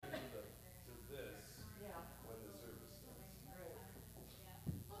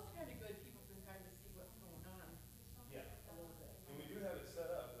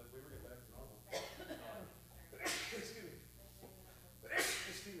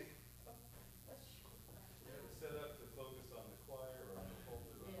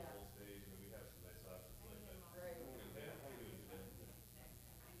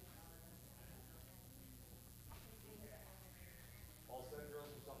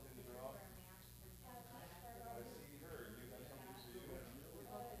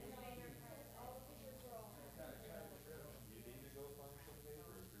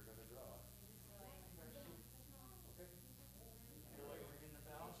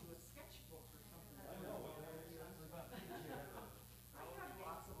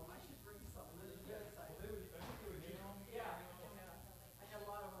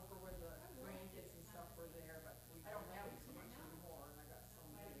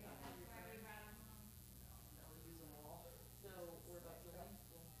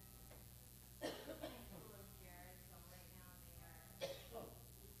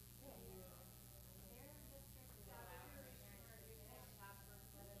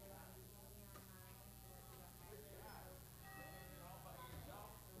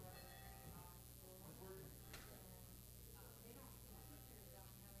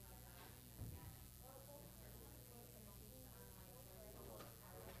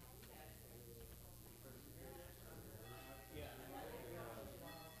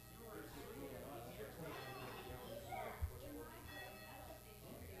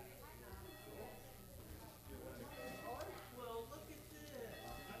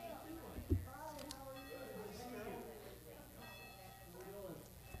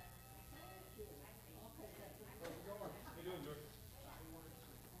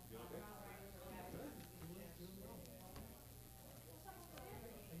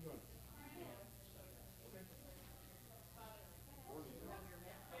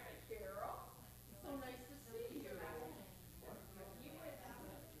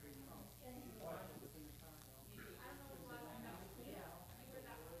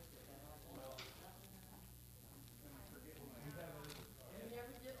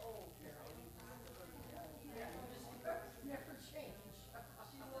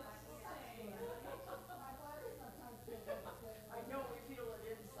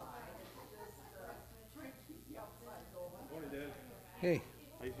Hey,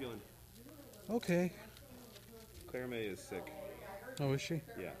 How you feeling? okay. Claire May is sick. Oh, is she?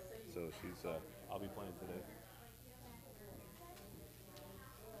 Yeah, so she's. I'll be playing today.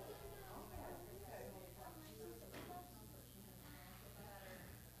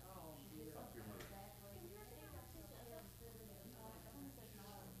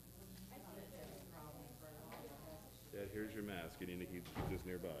 Dad, here's your mask. You need to keep this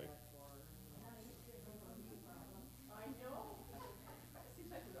nearby.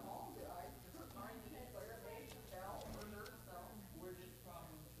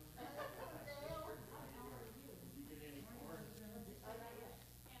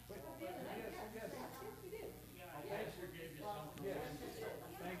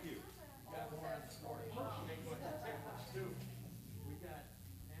 Thank you. We got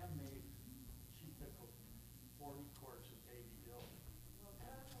Pam made, she took 40 quarts of baby dill.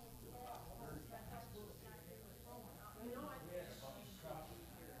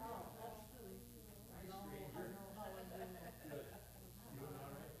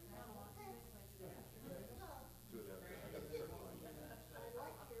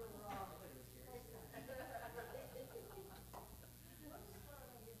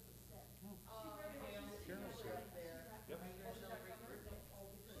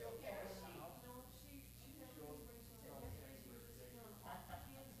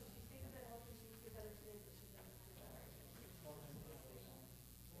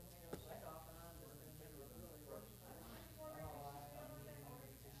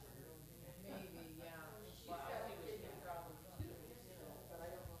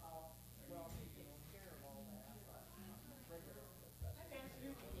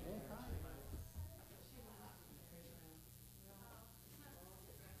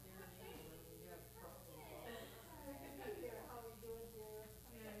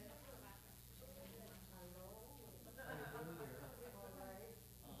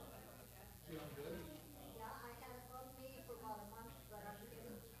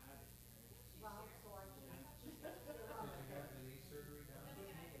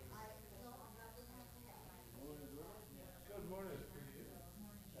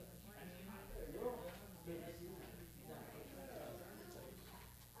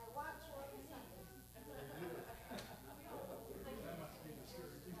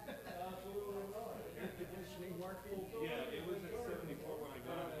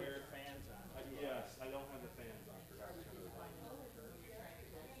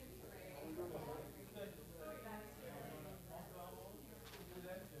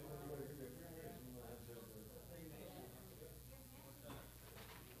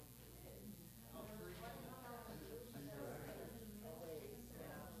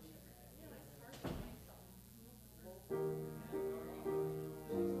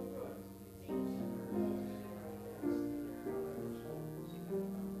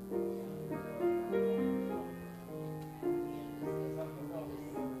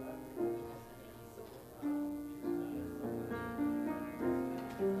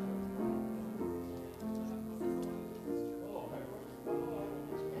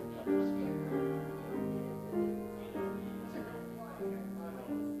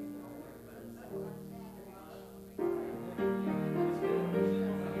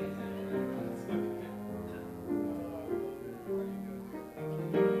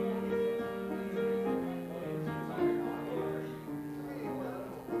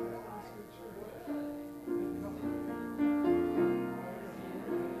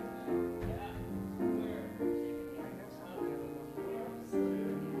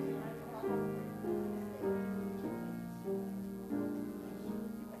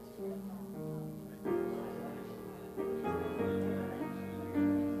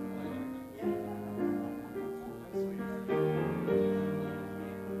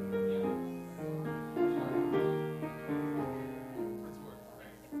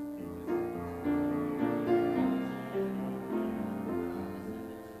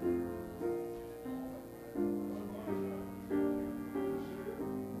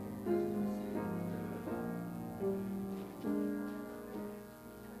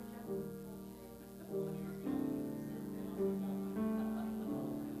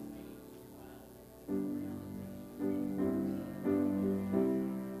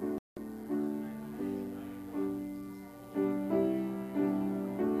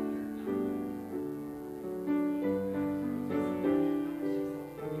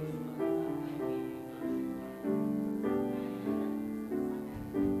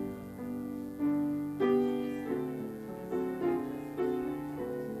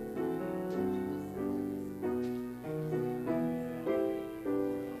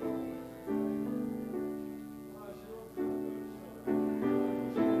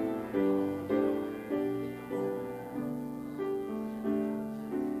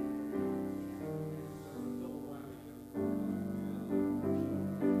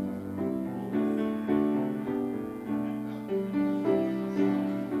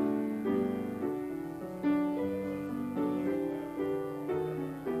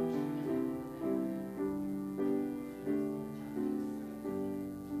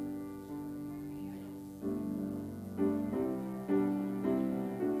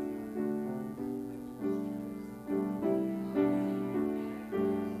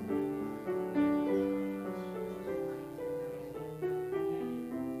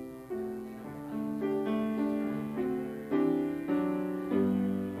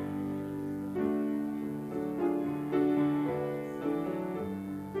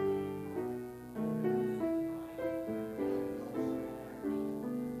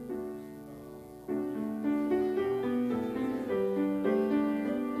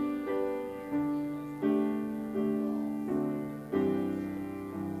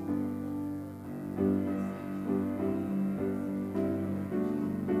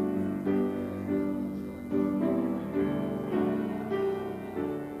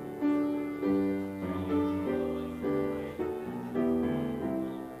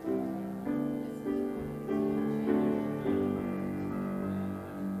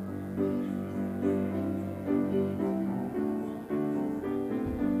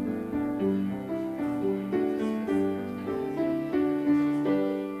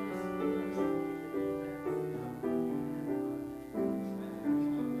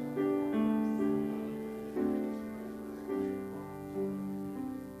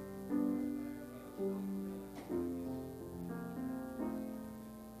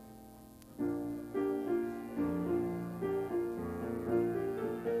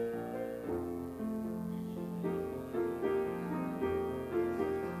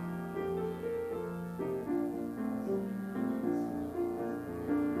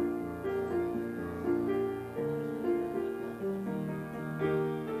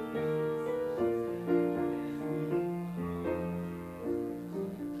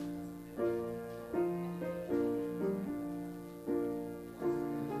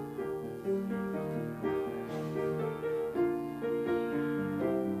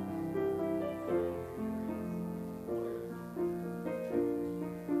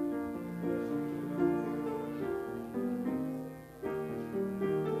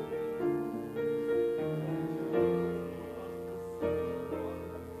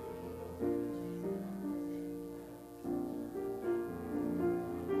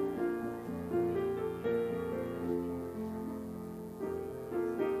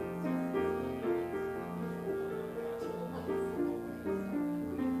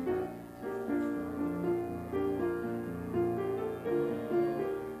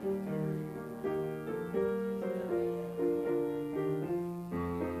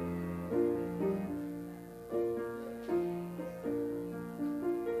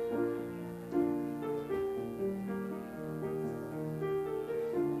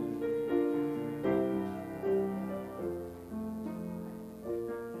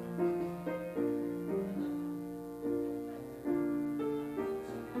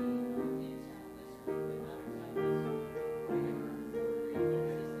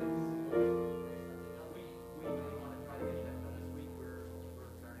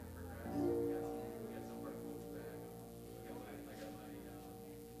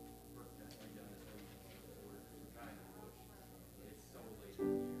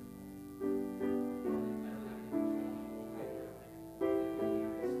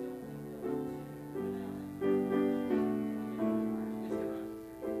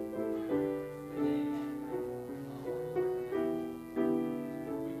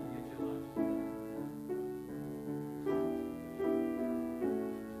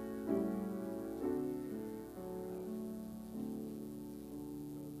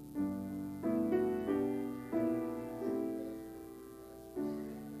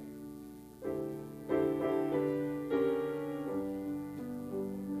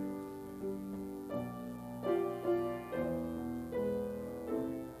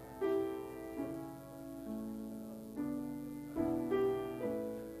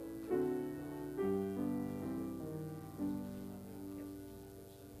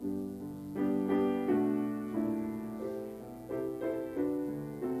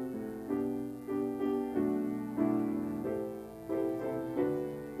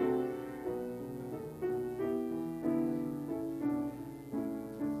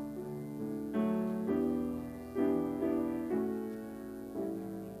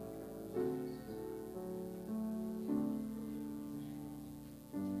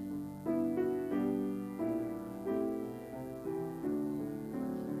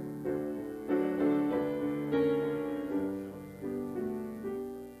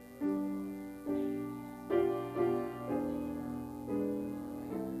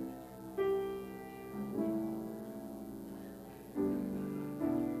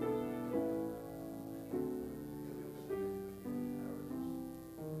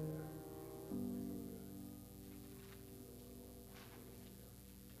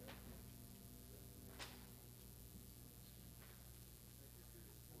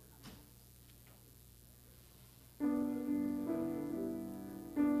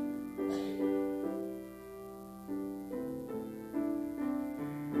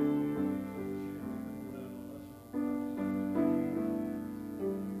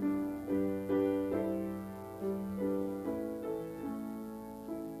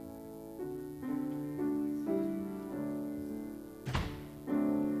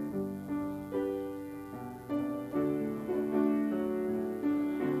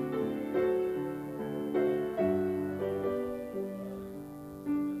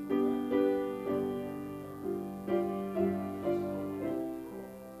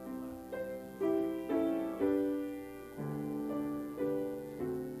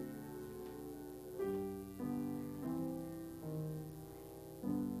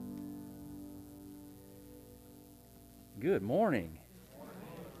 Good morning.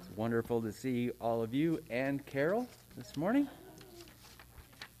 It's wonderful to see all of you and Carol this morning.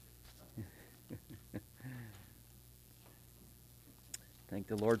 Thank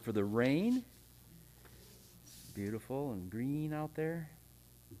the Lord for the rain. It's beautiful and green out there.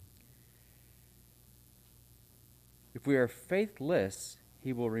 If we are faithless,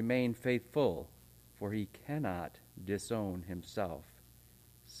 he will remain faithful, for he cannot disown himself.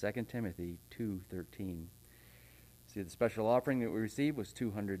 2 Timothy 2:13. See, the special offering that we received was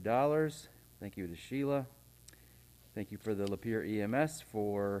 $200. Thank you to Sheila. Thank you for the Lapeer EMS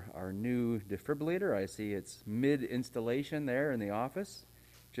for our new defibrillator. I see it's mid-installation there in the office.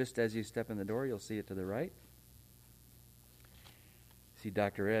 Just as you step in the door, you'll see it to the right. See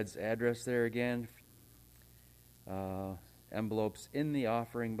Dr. Ed's address there again. Envelopes in the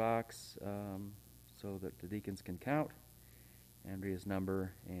offering box so that the deacons can count. Andrea's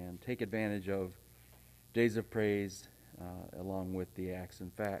number, and take advantage of Days of Praise along with the Acts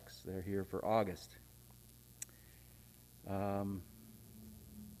and Facts. They're here for August.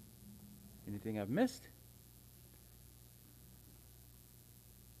 Anything I've missed?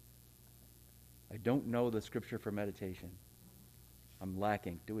 I don't know the scripture for meditation. I'm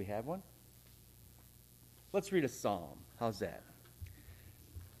lacking. Do we have one? Let's read a psalm. How's that?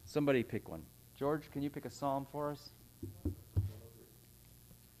 Somebody pick one. George, can you pick a psalm for us?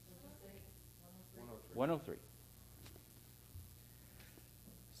 103.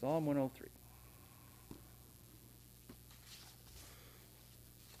 Psalm 103.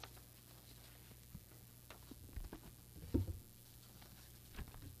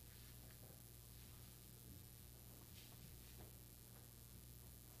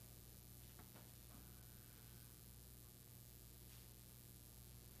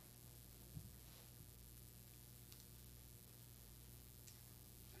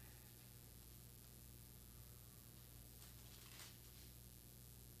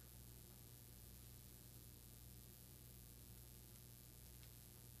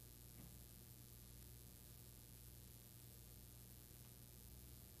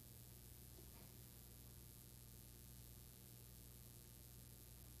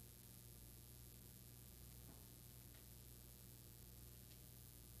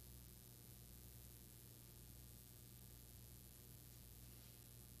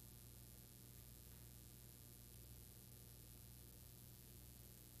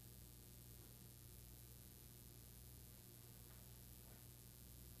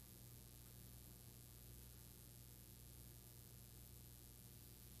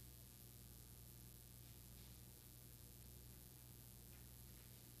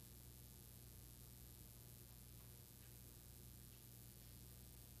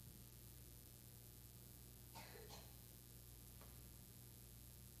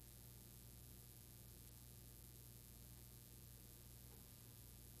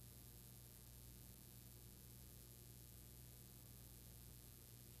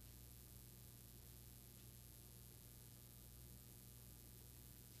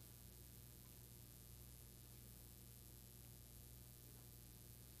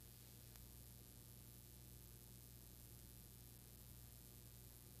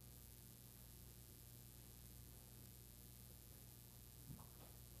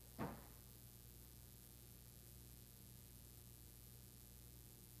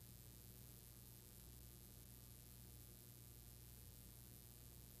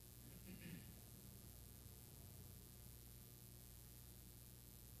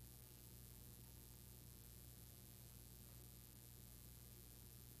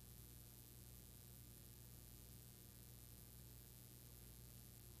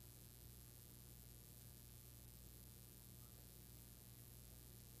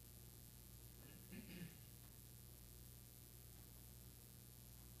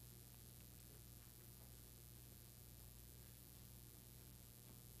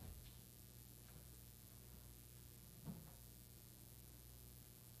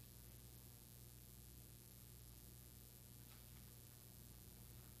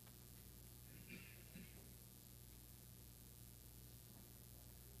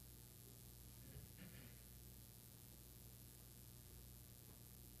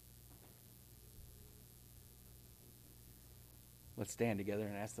 Let's stand together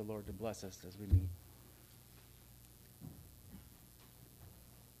and ask the Lord to bless us as we meet.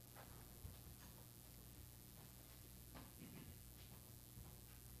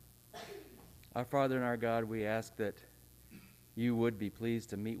 Our Father and our God, we ask that you would be pleased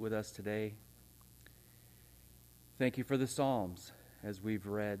to meet with us today. Thank you for the Psalms, as we've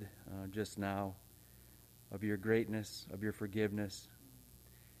read just now, of your greatness, of your forgiveness.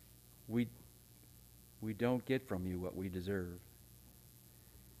 We We don't get from you what we deserve.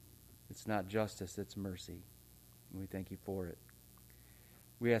 It's not justice, it's mercy. And we thank you for it.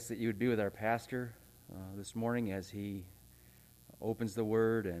 We ask that you would be with our pastor this morning as he opens the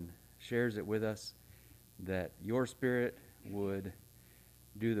word and shares it with us, that your Spirit would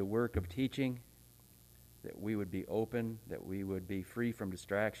do the work of teaching, that we would be open, that we would be free from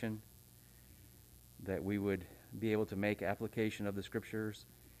distraction, that we would be able to make application of the Scriptures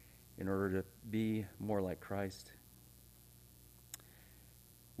in order to be more like Christ.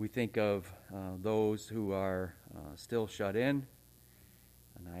 We think of those who are still shut in,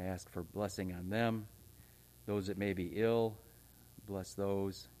 and I ask for blessing on them. Those that may be ill, bless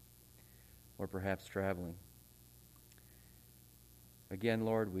those, or perhaps traveling. Again,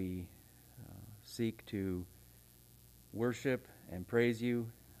 Lord, we seek to worship and praise you.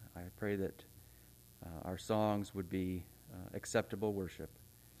 I pray that our songs would be acceptable worship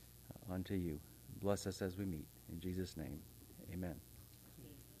unto you. Bless us as we meet. In Jesus' name, amen.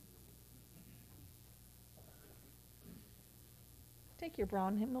 Take your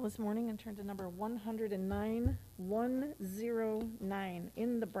Brown hymnal this morning and turn to number 109, 109,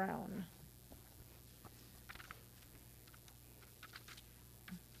 in the Brown.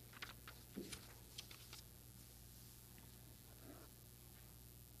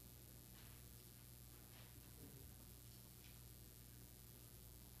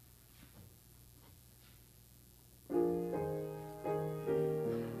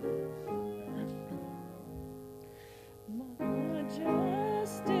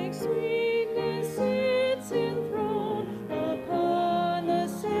 Majestic sweetness sits enthroned upon the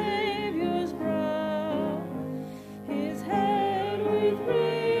Savior's brow. His head with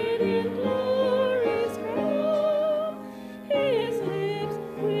radiant glories crowned, his lips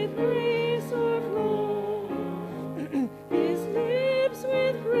with grace o'erflow. His lips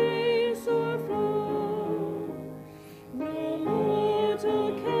with grace o'erflow. No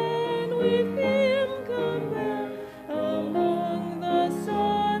mortal can with him compare among the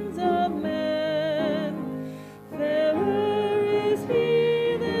sons of men. Fairer is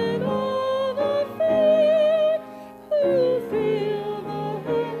he than all the fair who fill the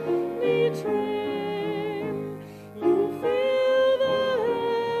heavenly train, who fill the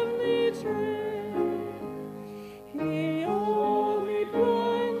heavenly train. He only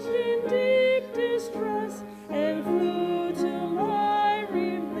plunged in deep distress and flew to my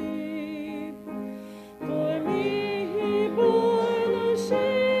relief. For me he bore the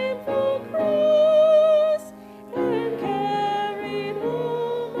shameful cross and carried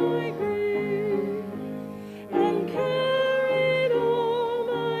all my grief, and carried all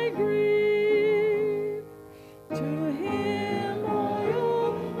my grief. To him I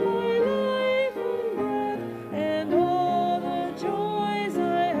owe my life and breath and all the joys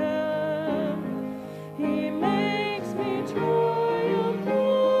I have. He makes me triumph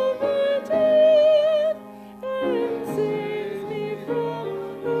over death and saves me from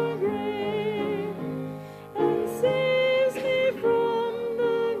the grave, and saves me from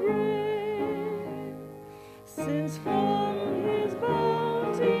the grave. Since from his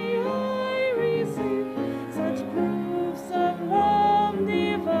bounty I receive such proofs of love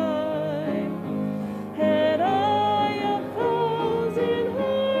divine, had I 1,000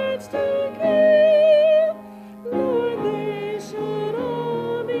 hearts to give, Lord, they should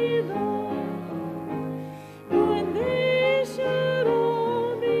all be thine. Lord, they should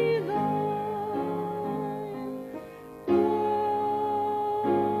all be thine.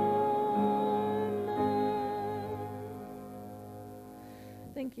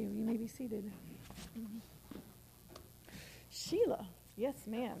 Thank you. You may be seated. Sheila. Yes,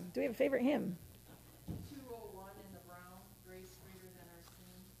 ma'am. Do we have a favorite hymn? 201 in the Brown, Grace Greater Than Our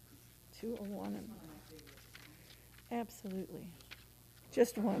Sin. 201. One of my favorites. Absolutely.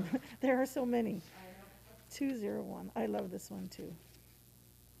 Just one. There are so many. 201. I love this one too.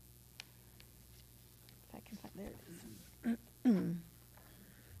 If I can find, there it is.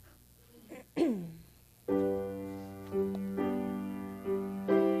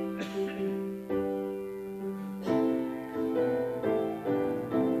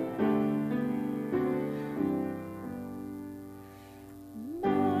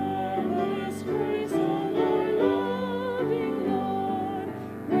 Marvelous grace of our loving Lord,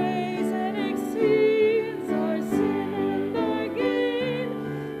 grace that exceeds our sin and our gain.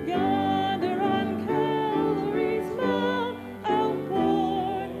 Yonder on Calvary's mountain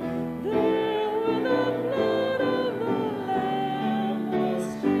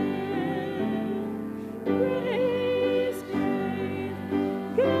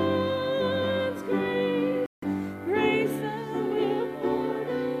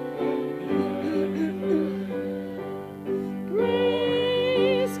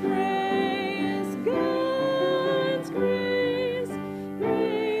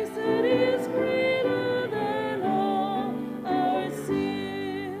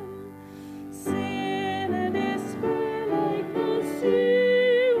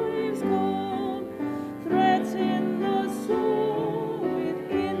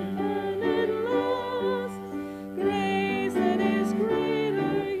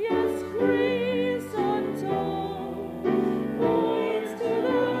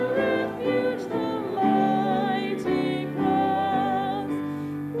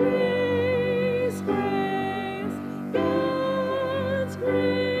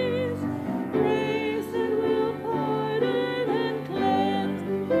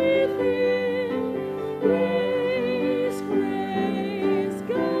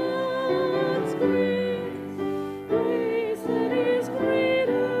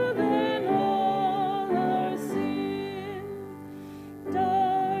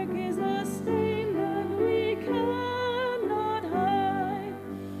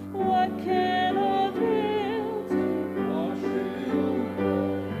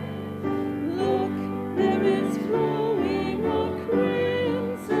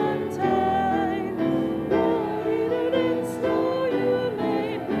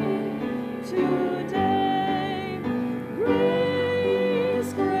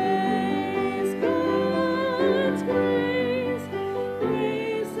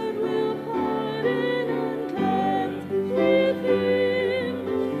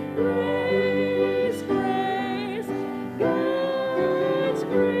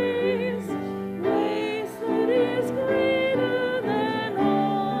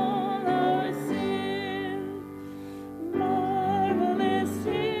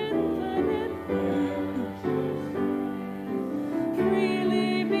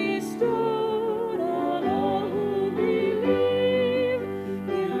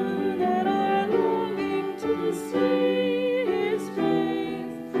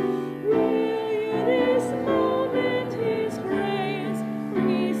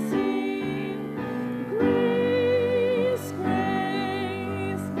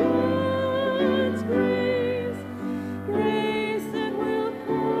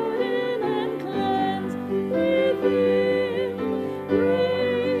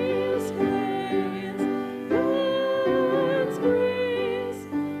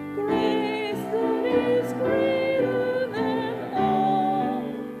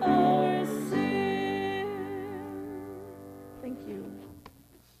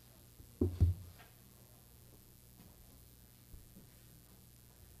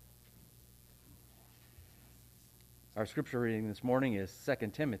Our scripture reading this morning is 2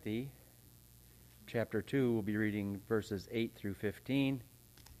 Timothy chapter 2. We'll be reading verses 8 through 15,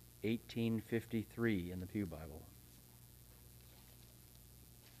 1853 in the Pew Bible.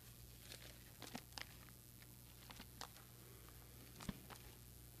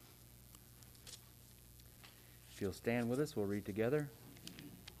 If you'll stand with us, we'll read together.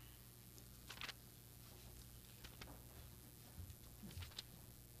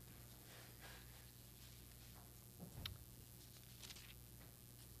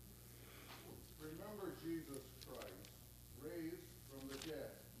 Remember Jesus Christ, raised from the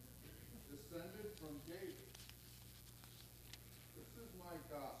dead, descended from David. This is my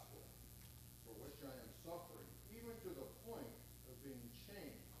gospel, for which I am suffering, even to the point of being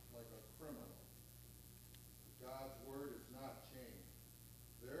chained like a criminal. God's word is not chained.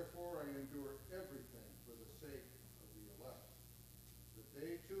 Therefore I endure everything for the sake of the elect, that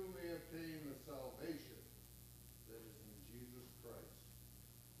they too may obtain the salvation that is in Jesus Christ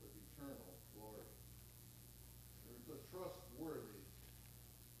with eternal glory. There's a trustworthy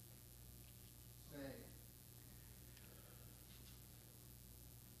saying.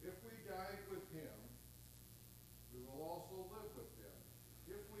 If we died with him, we will also live with him.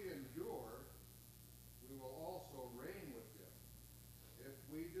 If we endure, we will also reign with him. If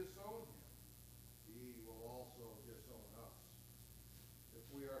we disown him, he will also disown us. If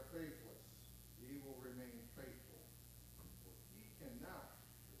we are faithless, he will remain faithful, for he cannot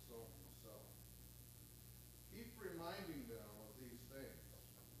disown himself. Keep reminding them of these things.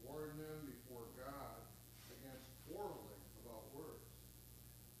 Warn them before God against quarreling about words.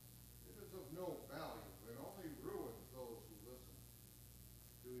 It is of no value and only ruins those who listen.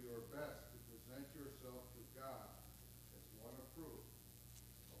 Do your best to present yourself to God as one approved,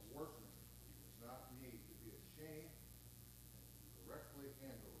 a workman who does not need to be ashamed and who correctly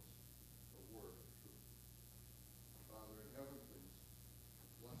handles the word of truth. Father in heaven, please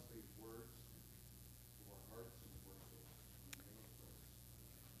bless these words to our hearts and to our souls. In the name of Christ.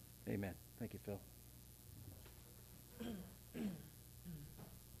 Amen. Thank you, Phil.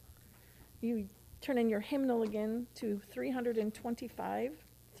 You turn in your hymnal again to 325,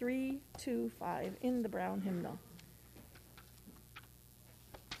 325 in the brown hymnal.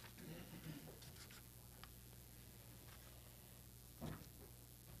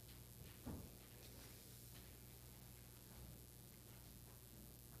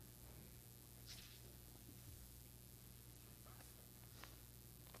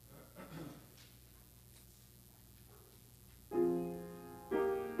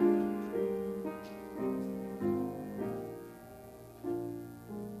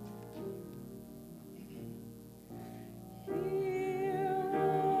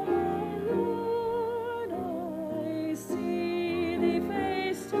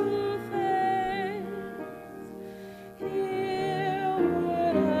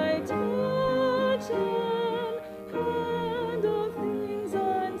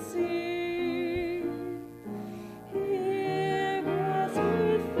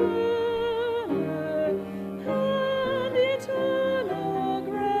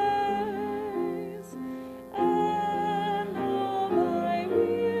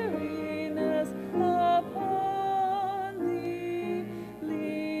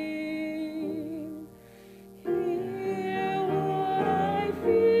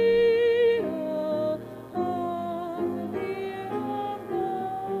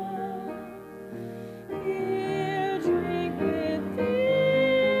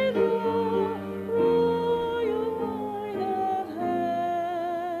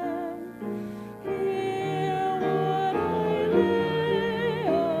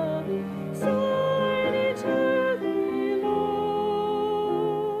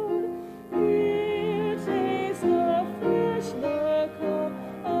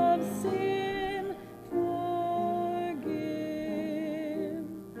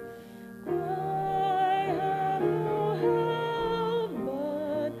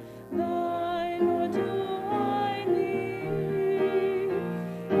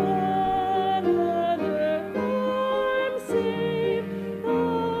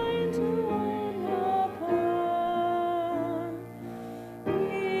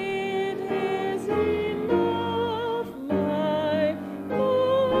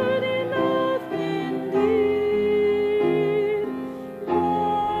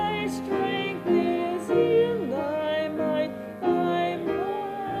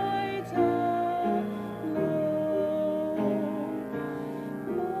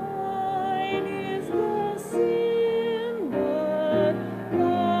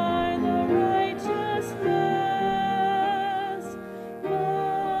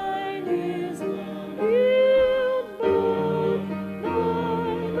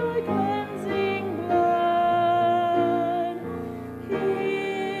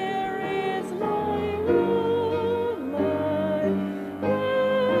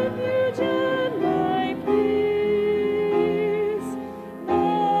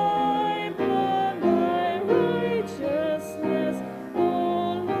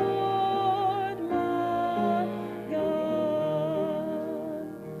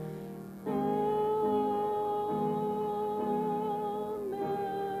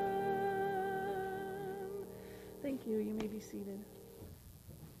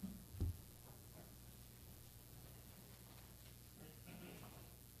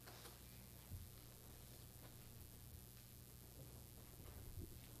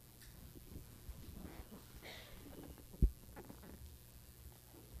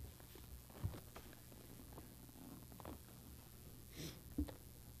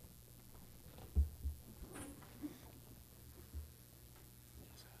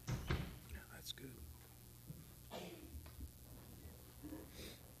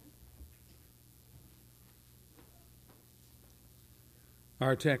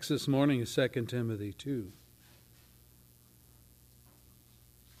 Our text this morning is 2 Timothy 2.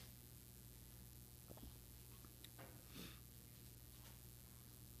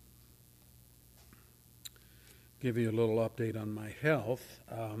 Give you a little update on my health.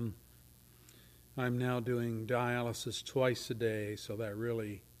 I'm now doing dialysis twice a day, so that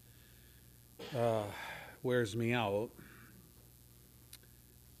really wears me out.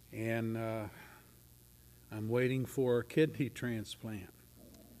 And I'm waiting for a kidney transplant.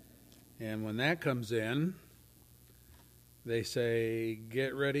 And when that comes in, they say,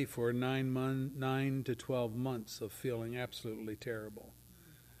 get ready for 9 to 12 months of feeling absolutely terrible.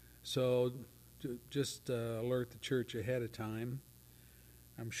 So just alert the church ahead of time.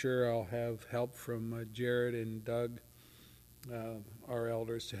 I'm sure I'll have help from Jared and Doug, our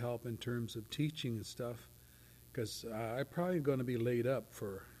elders, to help in terms of teaching and stuff, because I'm probably going to be laid up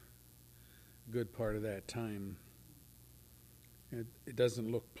for a good part of that time. It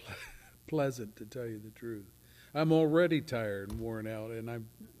doesn't look pleasant, to tell you the truth. I'm already tired and worn out, and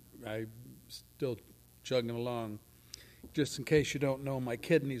I'm still chugging along. Just in case you don't know, my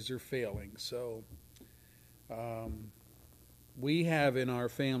kidneys are failing. So we have in our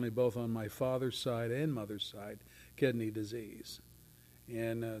family, both on my father's side and mother's side, kidney disease.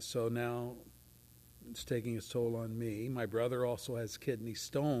 And so now it's taking its toll on me. My brother also has kidney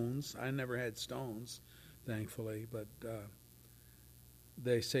stones. I never had stones, thankfully, but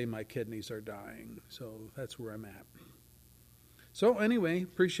they say my kidneys are dying. So that's where I'm at. So anyway,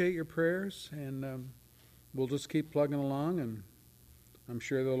 appreciate your prayers, and we'll just keep plugging along, and I'm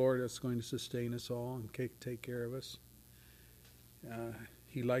sure the Lord is going to sustain us all and take care of us.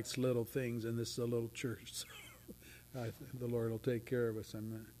 He likes little things, and this is a little church, so the Lord will take care of us.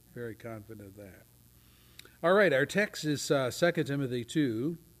 I'm very confident of that. All right, our text is 2 Timothy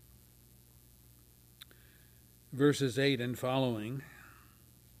 2, verses 8 and following.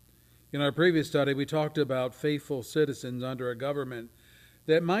 In our previous study, we talked about faithful citizens under a government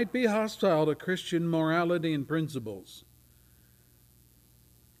that might be hostile to Christian morality and principles.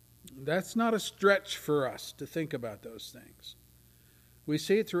 That's not a stretch for us to think about those things. We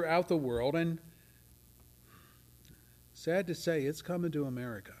see it throughout the world, and sad to say, it's coming to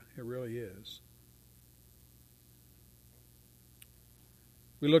America. It really is.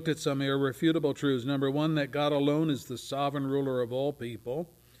 We looked at some irrefutable truths. Number one, that God alone is the sovereign ruler of all people.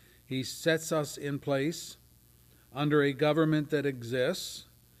 He sets us in place under a government that exists,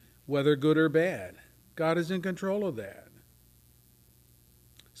 whether good or bad. God is in control of that.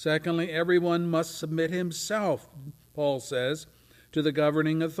 Secondly, everyone must submit himself, Paul says, to the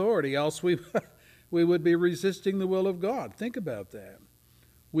governing authority, else we would be resisting the will of God. Think about that.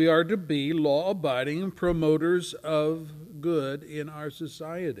 We are to be law-abiding promoters of good in our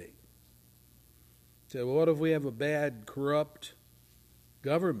society. So what if we have a bad, corrupt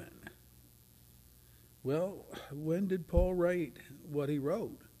government? Well, when did Paul write what he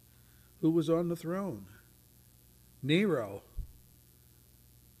wrote? Who was on the throne? Nero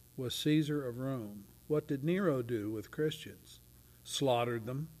was Caesar of Rome. What did Nero do with Christians? Slaughtered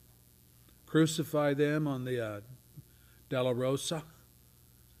them, crucified them on the Della Rosa,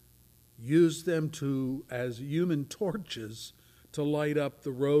 used them as human torches to light up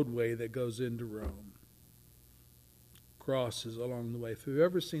the roadway that goes into Rome. Crosses along the way. If you've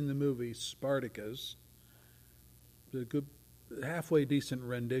ever seen the movie Spartacus, it's a good, halfway decent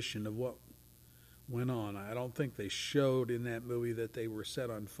rendition of what went on. I don't think they showed in that movie that they were set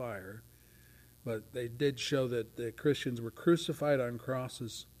on fire, but they did show that the Christians were crucified on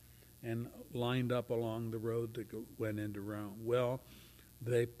crosses and lined up along the road that went into Rome. Well,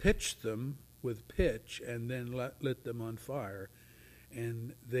 they pitched them with pitch and then lit them on fire,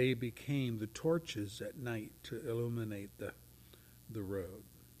 and they became the torches at night to illuminate the road.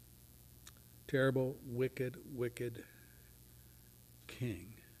 Terrible, wicked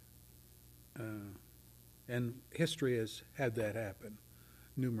king. And history has had that happen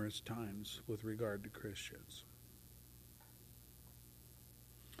numerous times with regard to Christians.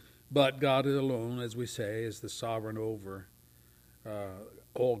 But God alone, as we say, is the sovereign over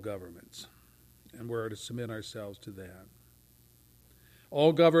all governments, and we're to submit ourselves to that.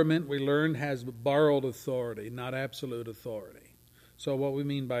 All government, we learned, has borrowed authority, not absolute authority. So what we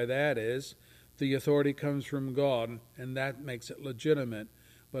mean by that is the authority comes from God, and that makes it legitimate,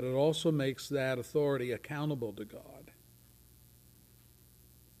 but it also makes that authority accountable to God.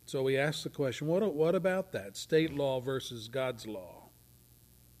 So we ask the question, what about that? State law versus God's law.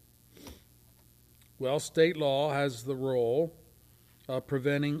 Well, state law has the role of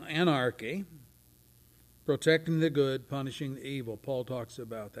preventing anarchy, protecting the good, punishing the evil. Paul talks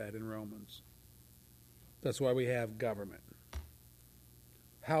about that in Romans. That's why we have government.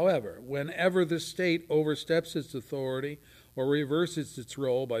 However, whenever the state oversteps its authority or reverses its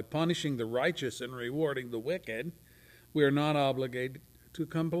role by punishing the righteous and rewarding the wicked, we are not obligated to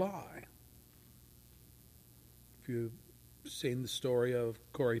comply. If you've seen the story of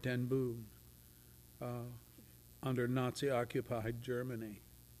Corrie ten Boom under Nazi-occupied Germany,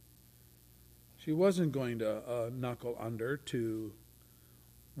 she wasn't going to knuckle under to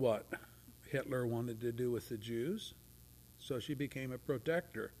what Hitler wanted to do with the Jews, so she became a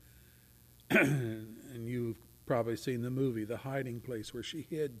protector. And you've probably seen the movie, The Hiding Place, where she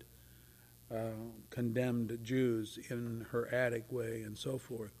hid condemned Jews in her attic way and so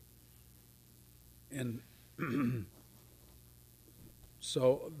forth. And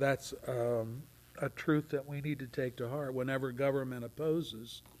so that's a truth that we need to take to heart. Whenever government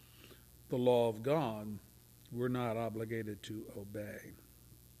opposes the law of God, we're not obligated to obey.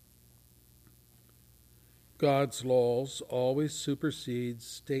 God's laws always supersede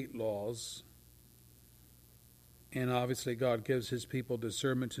state laws, and obviously God gives his people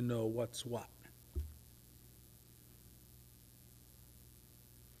discernment to know what's what.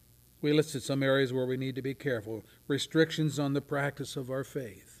 We listed some areas where we need to be careful. Restrictions on the practice of our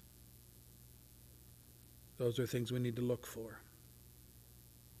faith. Those are things we need to look for.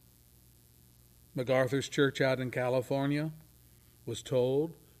 MacArthur's church out in California was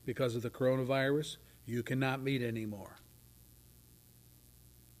told, because of the coronavirus, you cannot meet anymore.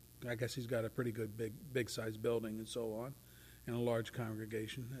 I guess he's got a pretty good big size building and so on, and a large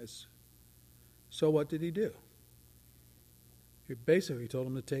congregation. So what did he do? He basically told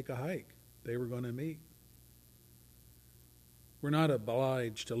them to take a hike. They were going to meet. We're not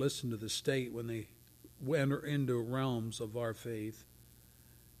obliged to listen to the state when they enter into realms of our faith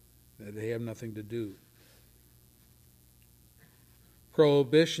that they have nothing to do.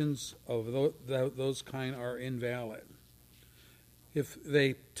 Prohibitions of those kind are invalid if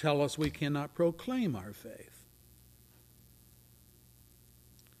they tell us we cannot proclaim our faith.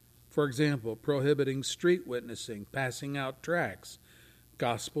 For example, prohibiting street witnessing, passing out tracts,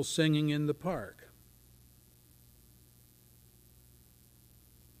 gospel singing in the park.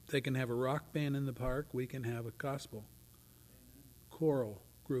 They can have a rock band in the park, we can have a gospel choral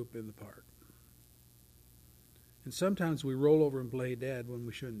group in the park. And sometimes we roll over and play dead when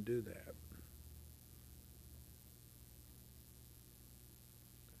we shouldn't do that.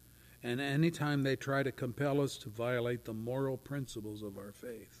 And anytime they try to compel us to violate the moral principles of our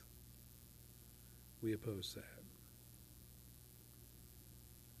faith, we oppose that.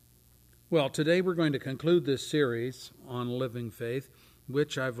 Well, today we're going to conclude this series on living faith,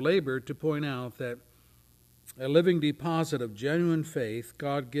 which I've labored to point out that a living deposit of genuine faith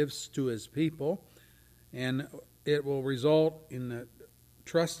God gives to his people, and it will result in the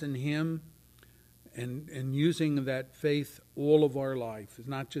trust in him and using that faith all of our life. It's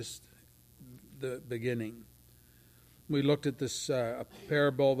not just the beginning. We looked at this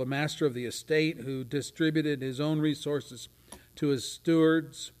parable, the master of the estate who distributed his own resources to his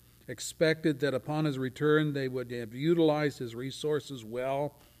stewards, expected that upon his return they would have utilized his resources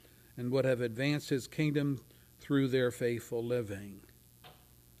well and would have advanced his kingdom through their faithful living.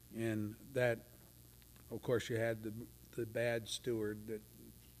 And that, of course, you had the bad steward that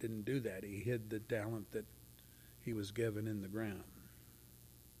didn't do that. He hid the talent that he was given in the ground.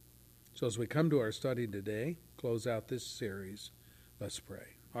 So as we come to our study today, close out this series, let's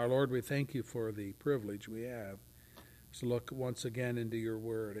pray. Our Lord, we thank you for the privilege we have to look once again into your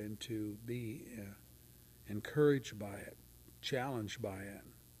word and to be encouraged by it, challenged by it,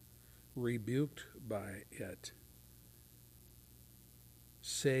 rebuked by it,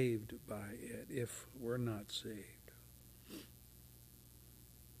 saved by it if we're not saved.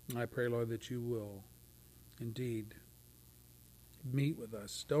 I pray, Lord, that you will indeed meet with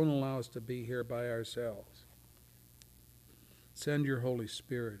us. Don't allow us to be here by ourselves. Send your Holy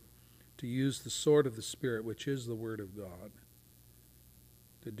Spirit to use the sword of the Spirit, which is the Word of God,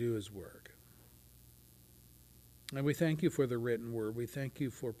 to do his work. And we thank you for the written word. We thank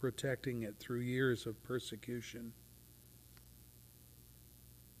you for protecting it through years of persecution.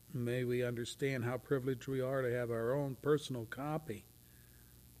 May we understand how privileged we are to have our own personal copy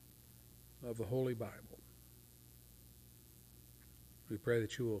of the Holy Bible. We pray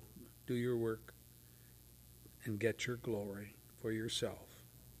that you will do your work and get your glory for yourself.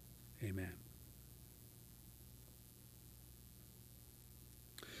 Amen.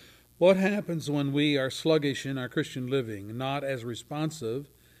 What happens when we are sluggish in our Christian living, not as responsive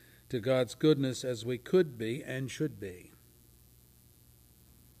to God's goodness as we could be and should be?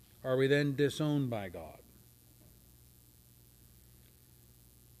 Are we then disowned by God?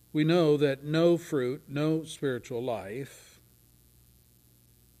 We know that no fruit, no spiritual life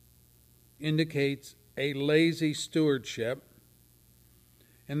indicates a lazy stewardship,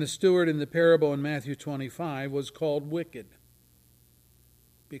 and the steward in the parable in Matthew 25 was called wicked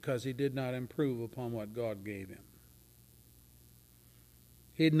because he did not improve upon what God gave him.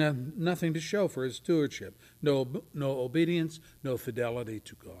 He had nothing to show for his stewardship. No obedience, no fidelity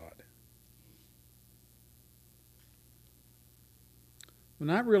to God. We're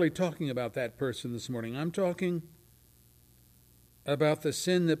not really talking about that person this morning. I'm talking about the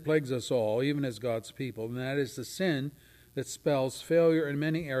sin that plagues us all, even as God's people, and that is the sin that spells failure in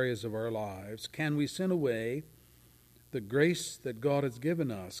many areas of our lives. Can we sin away the grace that God has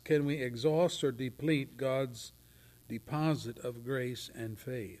given us? Can we exhaust or deplete God's deposit of grace and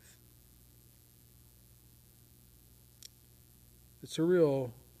faith? It's a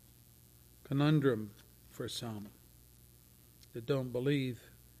real conundrum for some that don't believe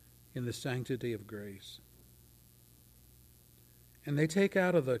in the sanctity of grace. And they take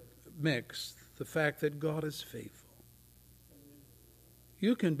out of the mix the fact that God is faithful.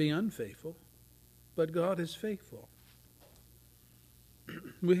 You can be unfaithful, but God is faithful.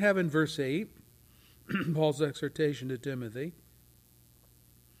 We have in verse 8, Paul's exhortation to Timothy.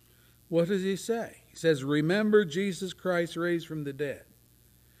 What does he say? He says, remember Jesus Christ raised from the dead.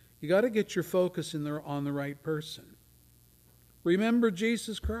 You got to get your focus on the right person. Remember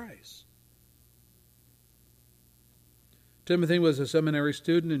Jesus Christ. Timothy was a seminary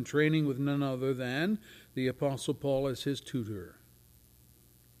student in training with none other than the Apostle Paul as his tutor.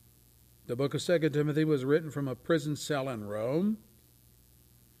 The book of 2 Timothy was written from a prison cell in Rome,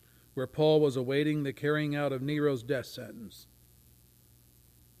 where Paul was awaiting the carrying out of Nero's death sentence.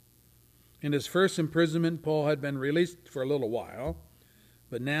 In his first imprisonment, Paul had been released for a little while,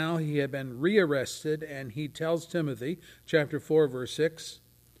 but now he had been rearrested, and he tells Timothy, chapter 4, verse 6,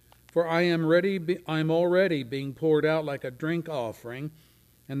 for I am already being poured out like a drink offering,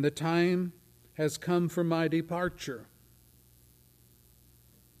 and the time has come for my departure.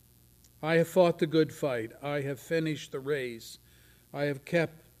 I have fought the good fight. I have finished the race. I have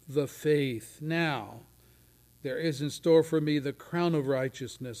kept the faith. Now there is in store for me the crown of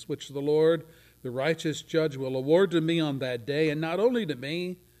righteousness, which the Lord, the righteous judge, will award to me on that day, and not only to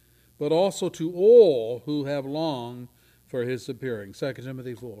me, but also to all who have longed for his appearing. 2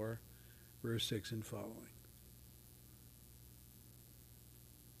 Timothy 4, verse 6 and following.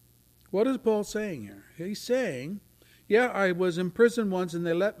 What is Paul saying here? He's saying, yeah, I was in prison once and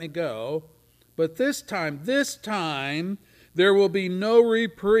they let me go, but this time, there will be no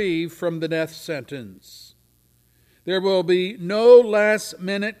reprieve from the death sentence. There will be no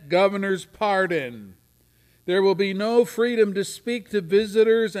last-minute governor's pardon. There will be no freedom to speak to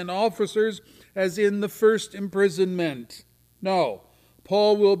visitors and officers as in the first imprisonment. No,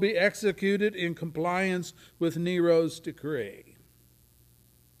 Paul will be executed in compliance with Nero's decree.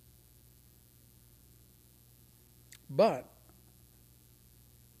 But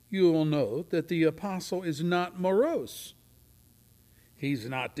you will note that the apostle is not morose. He's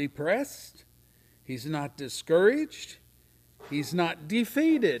not depressed. He's not discouraged. He's not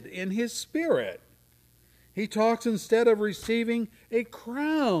defeated in his spirit. He talks instead of receiving a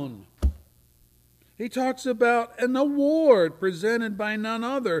crown. He talks about an award presented by none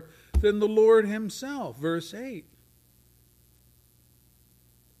other than the Lord himself. Verse 8.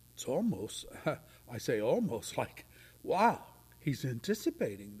 It's almost, I say almost like, wow, he's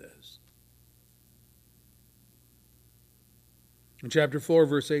anticipating this. In chapter 4,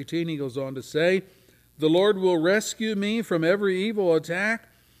 verse 18, he goes on to say, the Lord will rescue me from every evil attack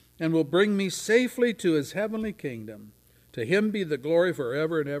and will bring me safely to his heavenly kingdom. To him be the glory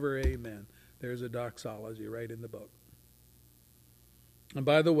forever and ever. Amen. There's a doxology right in the book. And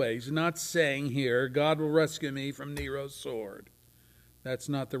by the way, he's not saying here, God will rescue me from Nero's sword. That's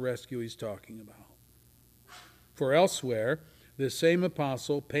not the rescue he's talking about. For elsewhere, this same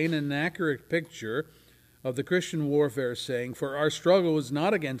apostle painted an accurate picture of the Christian warfare, saying, for our struggle is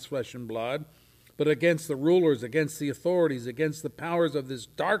not against flesh and blood, but against the rulers, against the authorities, against the powers of this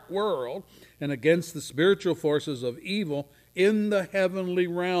dark world, and against the spiritual forces of evil in the heavenly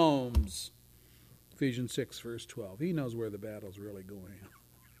realms. Ephesians 6, verse 12. He knows where the battle's really going on.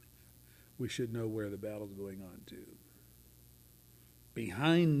 We should know where the battle's going on too.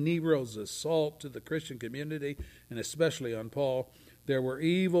 Behind Nero's assault to the Christian community, and especially on Paul, there were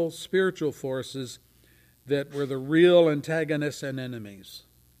evil spiritual forces that were the real antagonists and enemies.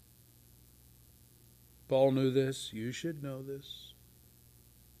 Paul knew this. You should know this.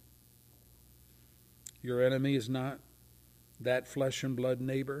 Your enemy is not that flesh and blood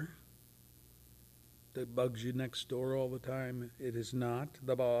neighbor that bugs you next door all the time. It is not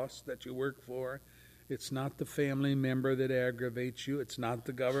the boss that you work for. It's not the family member that aggravates you. It's not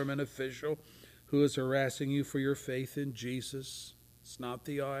the government official who is harassing you for your faith in Jesus. It's not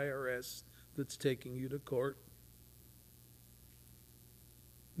the IRS that's taking you to court.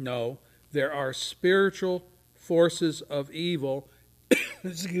 No, there are spiritual forces of evil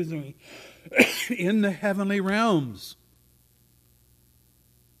excuse me, in the heavenly realms.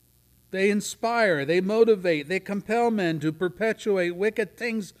 They inspire, they motivate, they compel men to perpetuate wicked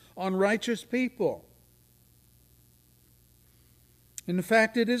things on righteous people. In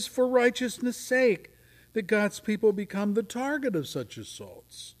fact, it is for righteousness' sake that God's people become the target of such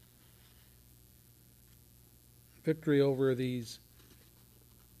assaults. Victory over these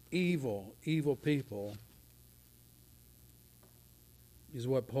evil people is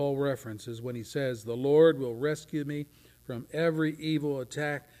what Paul references when he says, "The Lord will rescue me from every evil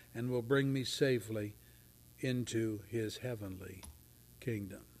attack and will bring me safely into his heavenly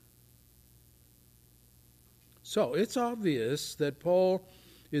kingdom." So it's obvious that Paul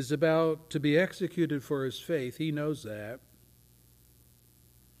is about to be executed for his faith. He knows that.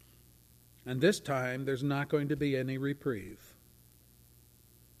 And this time, there's not going to be any reprieve.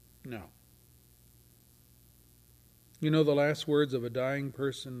 No. You know, the last words of a dying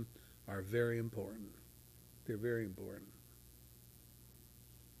person are very important. They're very important.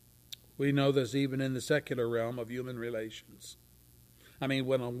 We know this even in the secular realm of human relations. I mean,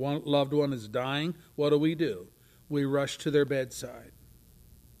 when a loved one is dying, what do? We rush to their bedside,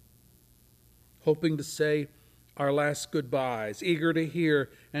 hoping to say our last goodbyes, eager to hear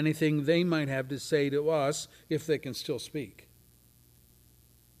anything they might have to say to us if they can still speak.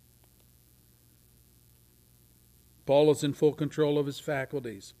 Paul is in full control of his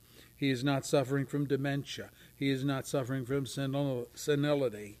faculties. He is not suffering from dementia. He is not suffering from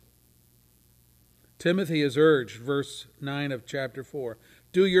senility. Timothy is urged, verse 9 of chapter 4,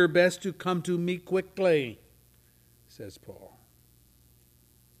 "Do your best to come to me quickly," says Paul.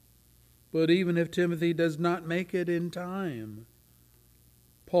 But even if Timothy does not make it in time,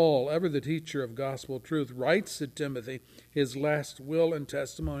 Paul, ever the teacher of gospel truth, writes to Timothy his last will and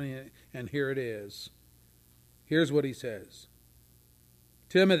testimony, and here it is. Here's what he says.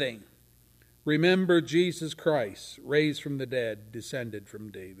 "Timothy, remember Jesus Christ, raised from the dead, descended from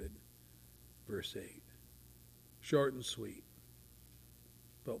David." Verse 8. Short and sweet.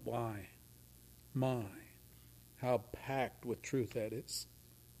 But why? My, how packed with truth that is.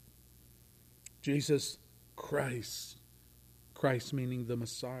 Jesus Christ, Christ meaning the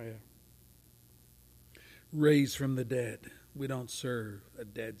Messiah, raised from the dead. We don't serve a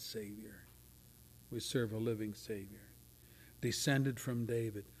dead Savior. We serve a living Savior. Descended from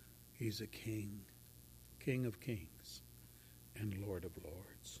David. He's a king, King of kings and Lord of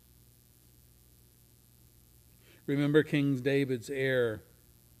lords. Remember King David's heir,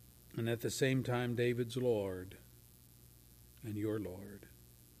 and at the same time David's Lord and your Lord.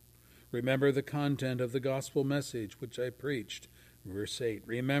 Remember the content of the gospel message which I preached, verse 8.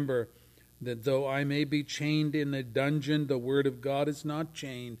 Remember that though I may be chained in a dungeon, the word of God is not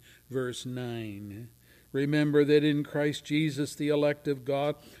chained, verse 9. Remember that in Christ Jesus the elect of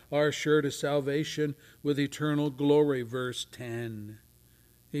God are assured of salvation with eternal glory, verse 10.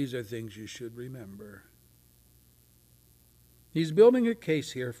 These are things you should remember. He's building a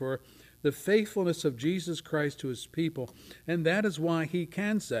case here for the faithfulness of Jesus Christ to his people, and that is why he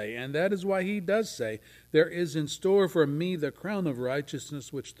can say, and that is why he does say, "There is in store for me the crown of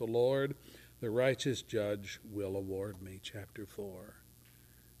righteousness, which the Lord, the righteous judge, will award me." Chapter 4,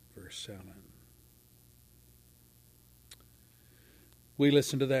 verse 7. We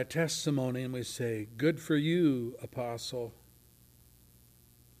listen to that testimony and we say, "Good for you, apostle,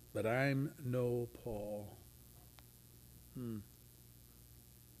 but I'm no Paul."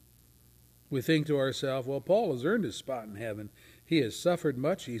 We think to ourselves, well, Paul has earned his spot in heaven. He has suffered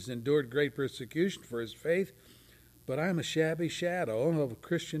much. He's endured great persecution for his faith. But I'm a shabby shadow of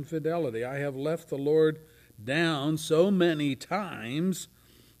Christian fidelity. I have left the Lord down so many times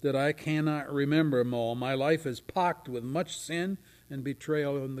that I cannot remember them all. My life is pocked with much sin and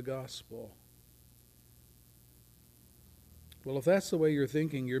betrayal in the gospel. Well, if that's the way you're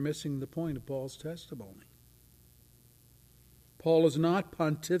thinking, you're missing the point of Paul's testimony. Paul is not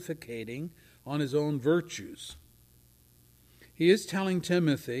pontificating on his own virtues. He is telling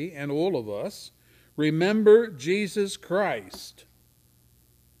Timothy and all of us, remember Jesus Christ.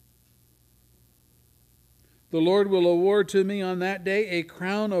 The Lord will award to me on that day a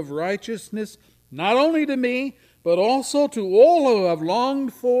crown of righteousness, not only to me, but also to all who have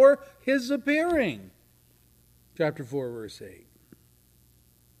longed for his appearing. Chapter 4, verse 8.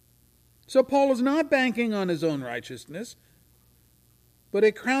 So Paul is not banking on his own righteousness, but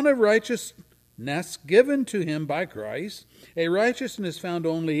a crown of righteousness given to him by Christ, a righteousness found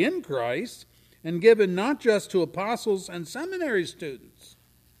only in Christ, and given not just to apostles and seminary students,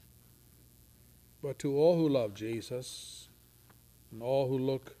 but to all who love Jesus and all who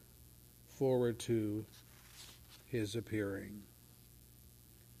look forward to his appearing.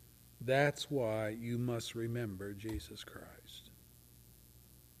 That's why you must remember Jesus Christ.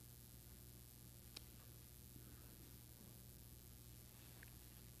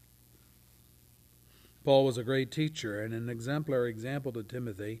 Paul was a great teacher and an exemplary example to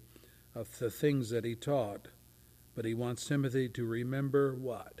Timothy of the things that he taught. But he wants Timothy to remember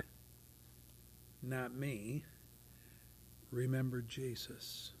what? Not me. Remember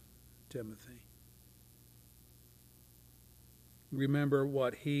Jesus, Timothy. Remember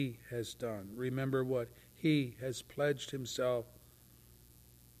what he has done. Remember what he has pledged himself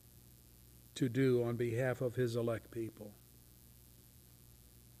to do on behalf of his elect people.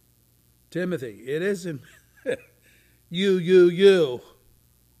 Timothy, it isn't you.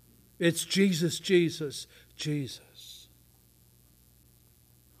 It's Jesus, Jesus, Jesus.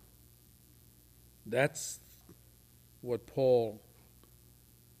 That's what Paul's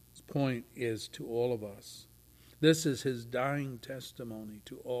point is to all of us. This is his dying testimony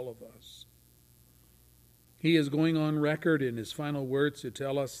to all of us. He is going on record in his final words to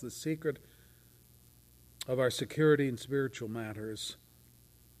tell us the secret of our security in spiritual matters.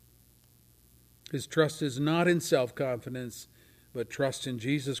 His trust is not in self-confidence, but trust in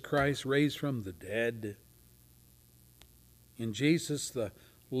Jesus Christ raised from the dead. In Jesus, the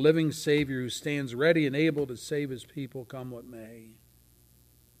living Savior who stands ready and able to save his people come what may,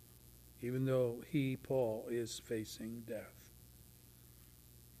 even though he, Paul, is facing death.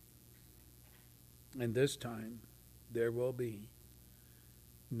 And this time, there will be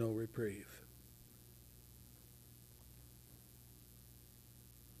no reprieve.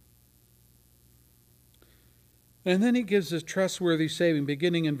 And then he gives us trustworthy saving.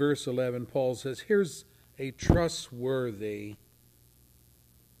 Beginning in verse 11, Paul says, here's a trustworthy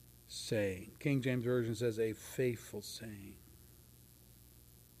saying. King James Version says a faithful saying.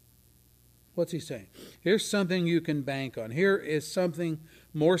 What's he saying? Here's something you can bank on. Here is something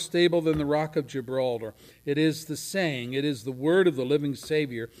more stable than the rock of Gibraltar. It is the saying. It is the word of the living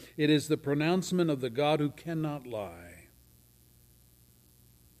Savior. It is the pronouncement of the God who cannot lie.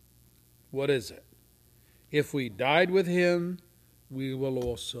 What is it? If we died with him, we will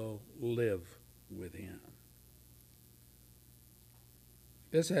also live with him.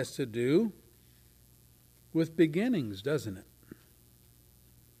 This has to do with beginnings, doesn't it?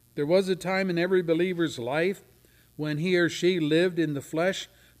 There was a time in every believer's life when he or she lived in the flesh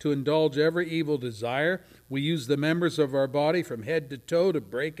to indulge every evil desire. We use the members of our body from head to toe to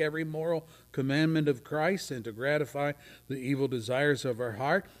break every moral commandment of Christ and to gratify the evil desires of our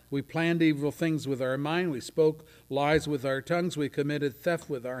heart. We planned evil things with our mind. We spoke lies with our tongues. We committed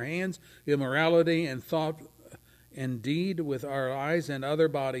theft with our hands, immorality and thought and deed with our eyes and other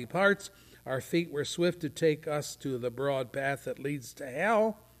body parts. Our feet were swift to take us to the broad path that leads to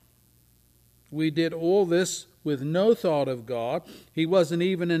hell. We did all this with no thought of God. He wasn't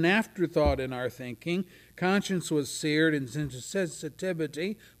even an afterthought in our thinking. Conscience was seared into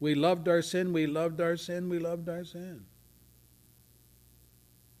sensitivity. We loved our sin, we loved our sin, we loved our sin.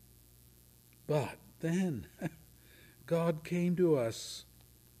 But then God came to us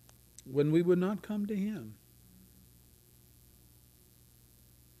when we would not come to him.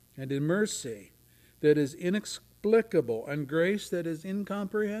 And in mercy that is inexplicable and grace that is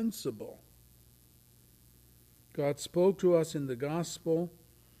incomprehensible, God spoke to us in the gospel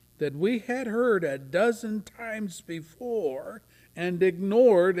that we had heard a dozen times before and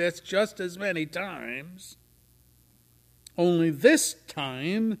ignored just as many times. Only this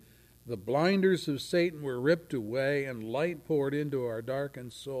time, the blinders of Satan were ripped away and light poured into our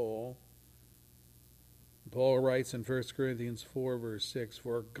darkened soul. Paul writes in 1 Corinthians 4, verse 6,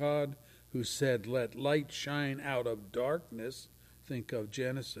 "For God, who said, 'Let light shine out of darkness,'" think of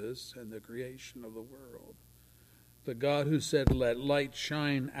Genesis and the creation of the world. The God who said, "Let light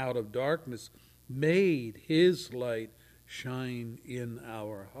shine out of darkness," made his light shine in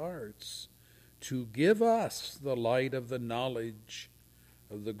our hearts to give us the light of the knowledge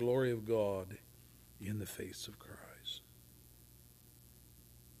of the glory of God in the face of Christ.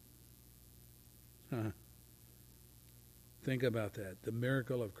 Think about that. The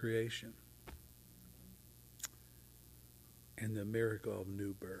miracle of creation and the miracle of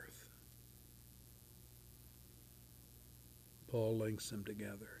new birth. Paul links them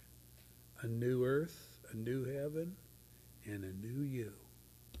together. A new earth, a new heaven, and a new you.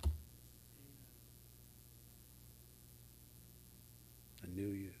 A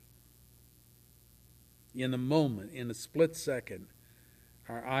new you. In a moment, in a split second,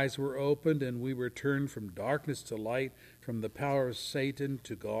 our eyes were opened and we were turned from darkness to light, from the power of Satan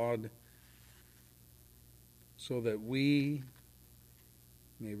to God, so that we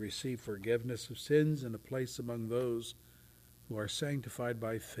may receive forgiveness of sins and a place among those who are sanctified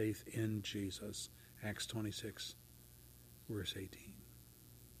by faith in Jesus. Acts 26, verse 18.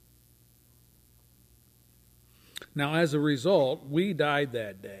 Now, as a result, we died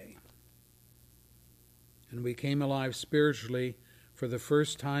that day. And we came alive spiritually for the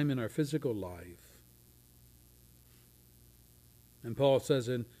first time in our physical life. And Paul says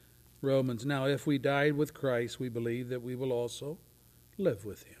in Romans, now if we died with Christ, we believe that we will also live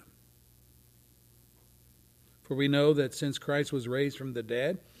with him. For we know that since Christ was raised from the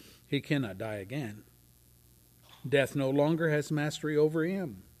dead, he cannot die again. Death no longer has mastery over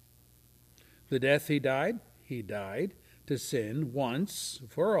him. The death he died to sin once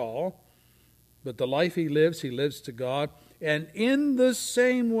for all. But the life he lives to God. And in the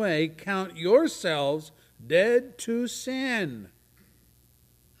same way, count yourselves dead to sin,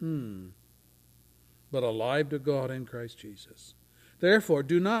 but alive to God in Christ Jesus. Therefore,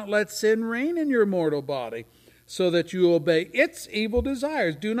 do not let sin reign in your mortal body, so that you obey its evil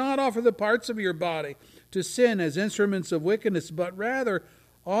desires. Do not offer the parts of your body to sin as instruments of wickedness, but rather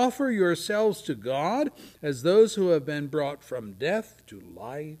offer yourselves to God as those who have been brought from death to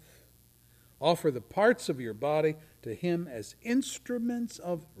life. Offer the parts of your body to him as instruments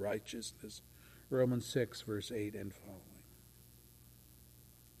of righteousness. Romans 6, verse 8 and following.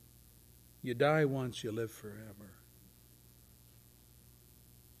 You die once, you live forever.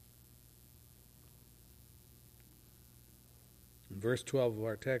 And verse 12 of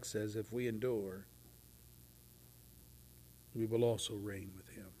our text says, if we endure, we will also reign with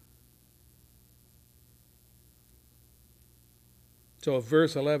him. So if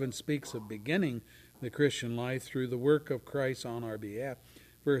verse 11 speaks of beginning the Christian life through the work of Christ on our behalf,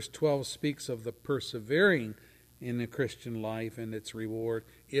 verse 12 speaks of the persevering in the Christian life and its reward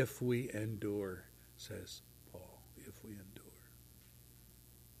if we endure, says Paul, if we endure.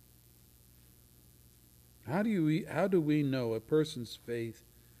 How do we know a person's faith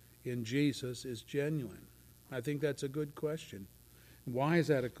in Jesus is genuine? I think that's a good question. Why is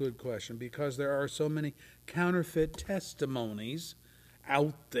that a good question? Because there are so many counterfeit testimonies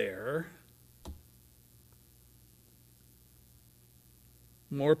out there.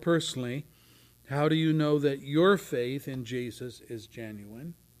 More personally, how do you know that your faith in Jesus is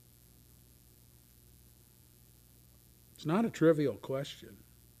genuine? It's not a trivial question.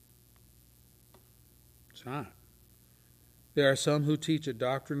 It's not. There are some who teach a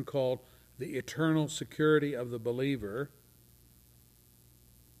doctrine called the eternal security of the believer.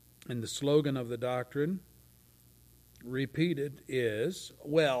 And the slogan of the doctrine, repeated, is,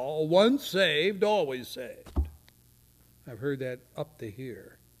 well, once saved, always saved. I've heard that up to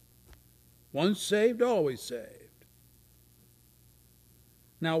here. Once saved, always saved.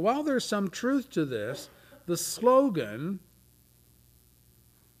 Now, while there's some truth to this, the slogan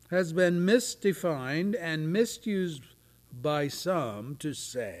has been misdefined and misused by some to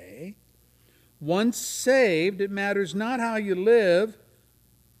say, once saved, it matters not how you live,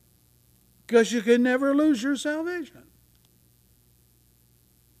 because you can never lose your salvation.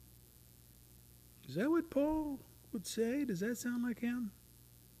 Is that what Paul would say? Does that sound like him?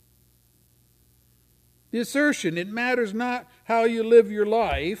 The assertion, it matters not how you live your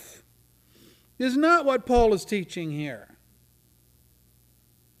life, is not what Paul is teaching here.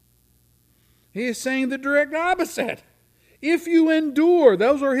 He is saying the direct opposite. If you endure,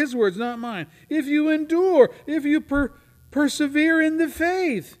 those are his words, not mine. If you endure, if you persevere in the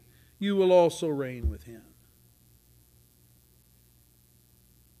faith, you will also reign with him.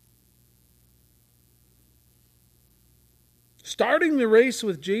 Starting the race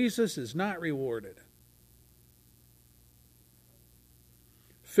with Jesus is not rewarded.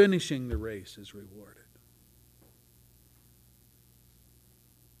 Finishing the race is rewarded.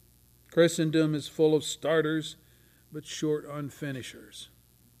 Christendom is full of starters, but short on finishers.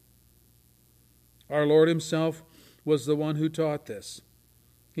 Our Lord himself was the one who taught this.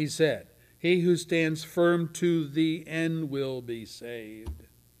 He said, he who stands firm to the end will be saved.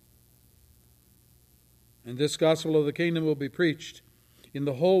 And this gospel of the kingdom will be preached in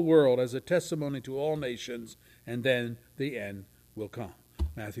the whole world as a testimony to all nations, and then the end will come.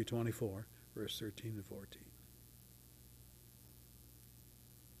 Matthew 24, verse 13 and 14.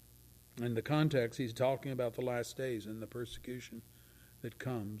 In the context, he's talking about the last days and the persecution that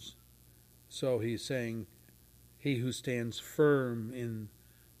comes. So he's saying, he who stands firm in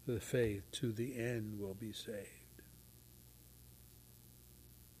the faith to the end will be saved.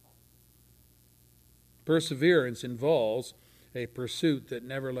 Perseverance involves a pursuit that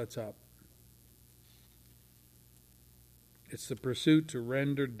never lets up. It's the pursuit to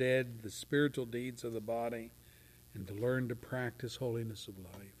render dead the spiritual deeds of the body and to learn to practice holiness of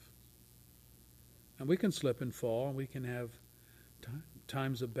life. And we can slip and fall, and we can have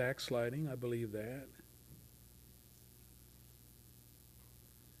times of backsliding. I believe that.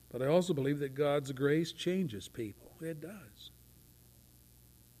 But I also believe that God's grace changes people. It does.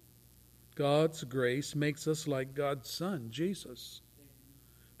 God's grace makes us like God's Son, Jesus,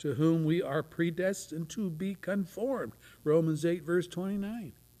 to whom we are predestined to be conformed. Romans 8, verse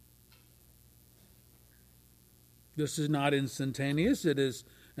 29. This is not instantaneous. It is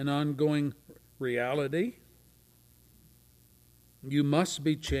an ongoing reality. You must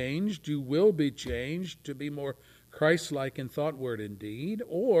be changed. You will be changed to be more Christ-like in thought, word, and deed,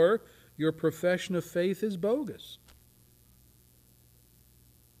 or your profession of faith is bogus.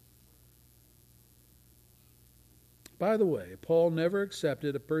 By the way, Paul never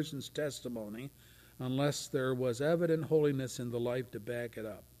accepted a person's testimony unless there was evident holiness in the life to back it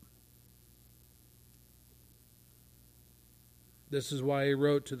up. This is why he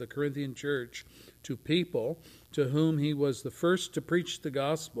wrote to the Corinthian church, to people to whom he was the first to preach the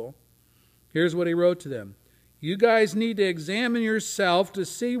gospel. Here's what he wrote to them. You guys need to examine yourself to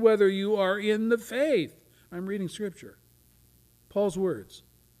see whether you are in the faith. I'm reading Scripture. Paul's words.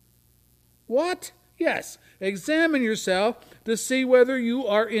 What? Yes. Examine yourself to see whether you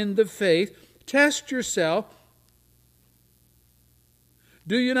are in the faith. Test yourself.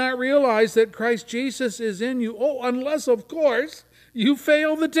 Do you not realize that Christ Jesus is in you? Oh, unless, of course, you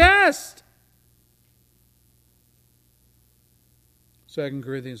fail the test. 2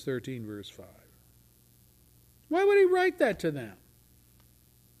 Corinthians 13, verse 5. Why would he write that to them?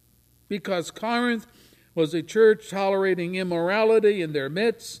 Because Corinth was a church tolerating immorality in their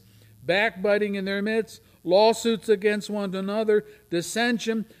midst, backbiting in their midst, lawsuits against one another,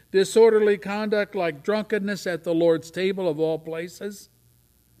 dissension, disorderly conduct like drunkenness at the Lord's table of all places,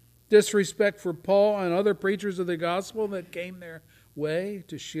 disrespect for Paul and other preachers of the gospel that came their way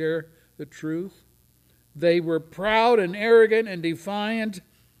to share the truth. They were proud and arrogant and defiant.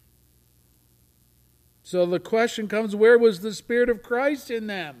 So the question comes, where was the Spirit of Christ in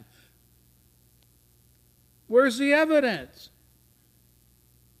them? Where's the evidence?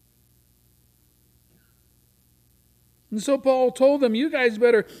 And so Paul told them, you guys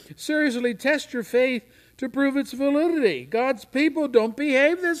better seriously test your faith to prove its validity. God's people don't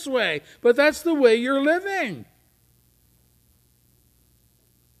behave this way, but that's the way you're living.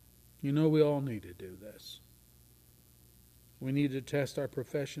 You know, we all need to do this. We need to test our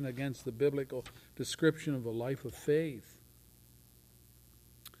profession against the biblical description of a life of faith.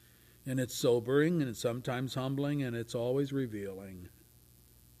 And it's sobering, and it's sometimes humbling, and it's always revealing.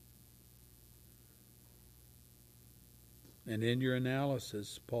 And in your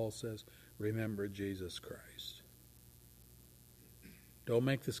analysis, Paul says, remember Jesus Christ. Don't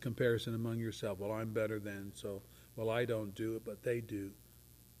make this comparison among yourself. Well, I'm better than, so, well, I don't do it, but they do.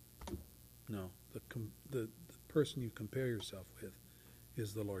 No, the person you compare yourself with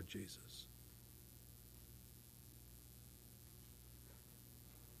is the Lord Jesus.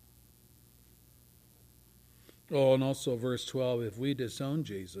 Oh, and also verse 12, if we disown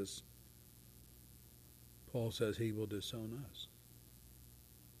Jesus, Paul says he will disown us.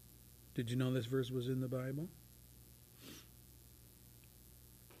 Did you know this verse was in the Bible?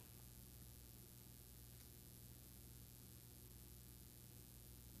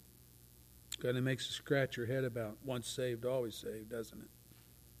 Kind of makes you scratch your head about once saved, always saved, doesn't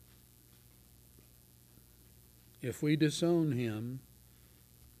it? If we disown him,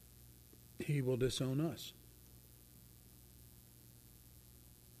 he will disown us.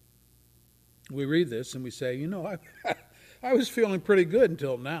 We read this and we say, you know, I was feeling pretty good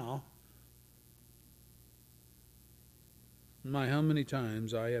until now. My, how many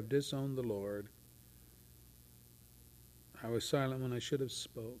times I have disowned the Lord. I was silent when I should have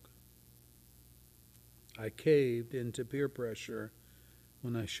spoke. I caved into peer pressure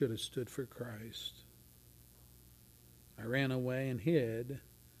when I should have stood for Christ. I ran away and hid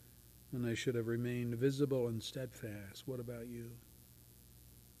when I should have remained visible and steadfast. What about you?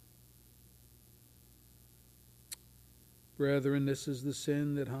 Brethren, this is the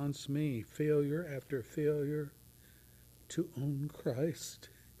sin that haunts me, failure after failure to own Christ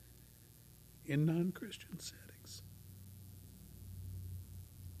in non-Christian settings.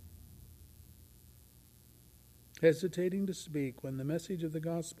 Hesitating to speak when the message of the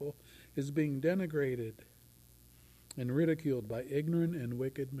gospel is being denigrated and ridiculed by ignorant and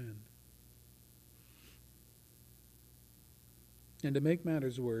wicked men. And to make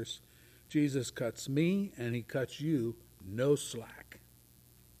matters worse, Jesus cuts me and he cuts you no slack.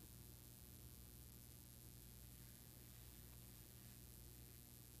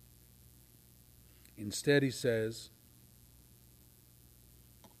 Instead, he says,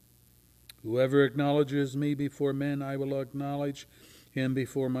 whoever acknowledges me before men, I will acknowledge him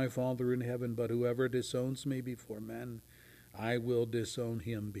before my Father in heaven. But whoever disowns me before men, I will disown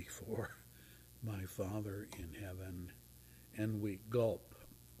him before my Father in heaven. And we gulp.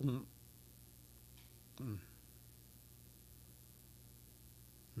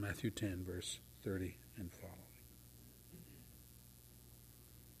 Matthew 10, verse 30 and following.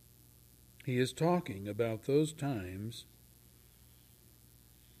 He is talking about those times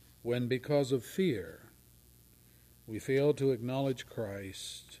when, because of fear, we fail to acknowledge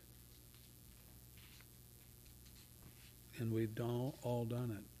Christ. And we've all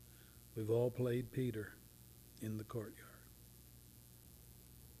done it. We've all played Peter in the courtyard.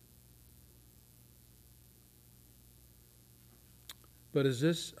 But is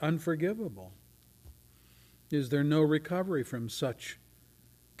this unforgivable? Is there no recovery from such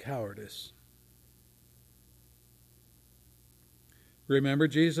cowardice? Remember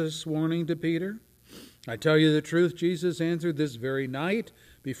Jesus' warning to Peter? I tell you the truth, Jesus answered, this very night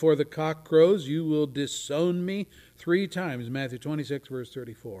before the cock crows, you will disown me 3 times. Matthew 26, verse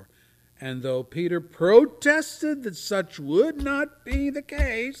 34. And though Peter protested that such would not be the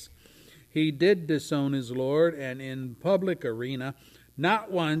case, he did disown his Lord, and in public arena,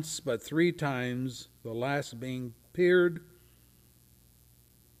 not once, but 3 times, the last being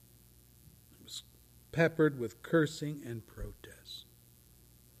peppered with cursing and protest.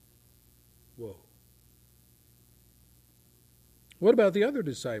 Whoa. What about the other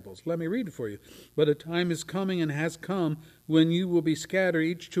disciples? Let me read it for you. But a time is coming and has come when you will be scattered,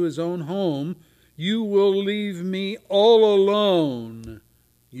 each to his own home. You will leave me all alone,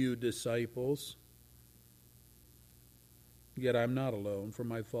 you disciples. Yet I'm not alone, for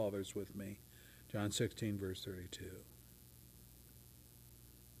my Father's with me. John 16, verse 32.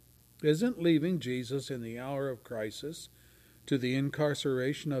 Isn't leaving Jesus in the hour of crisis to the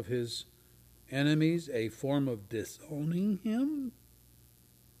incarceration of his enemies a form of disowning him?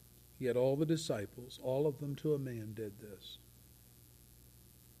 Yet all the disciples, all of them to a man, did this.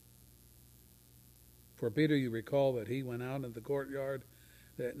 For Peter, you recall that he went out in the courtyard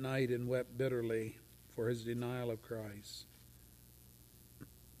that night and wept bitterly for his denial of Christ.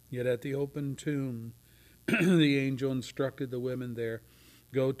 Yet at the open tomb, the angel instructed the women there,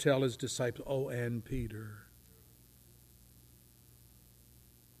 go tell his disciples, and Peter,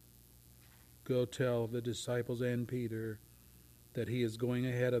 go tell the disciples and Peter that he is going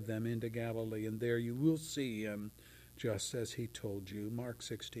ahead of them into Galilee, and there you will see him just as he told you. Mark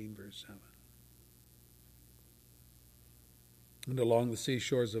 16, verse 7. And along the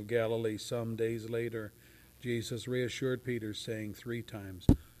seashores of Galilee, some days later, Jesus reassured Peter, saying 3 times,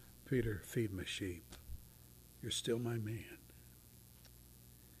 Peter, feed my sheep. You're still my man.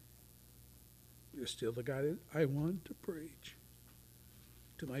 You're still the guy that I want to preach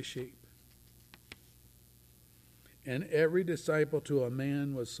to my sheep. And every disciple to a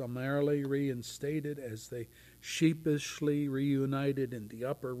man was summarily reinstated as they sheepishly reunited in the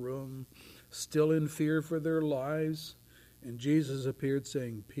upper room, still in fear for their lives. And Jesus appeared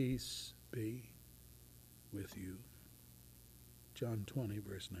saying, peace be with you. John 20,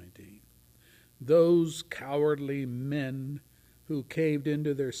 verse 19. Those cowardly men who caved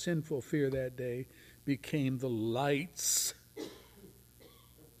into their sinful fear that day became the lights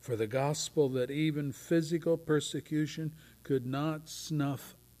for the gospel that even physical persecution could not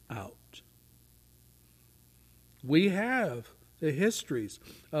snuff out. We have the histories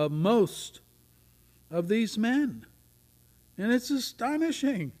of most of these men, and it's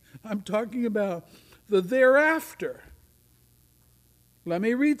astonishing. I'm talking about the thereafter. Let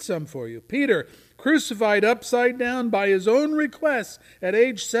me read some for you. Peter, crucified upside down by his own request at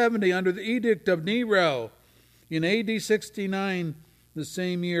age 70 under the edict of Nero. In AD 69, the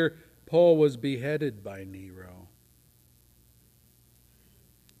same year, Paul was beheaded by Nero.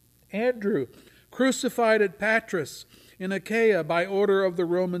 Andrew, crucified at Patras in Achaia by order of the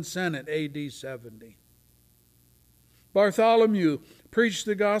Roman Senate, AD 70. Bartholomew preached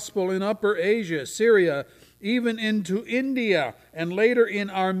the gospel in Upper Asia, Syria, even into India, and later in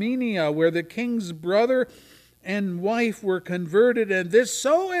Armenia, where the king's brother and wife were converted, and this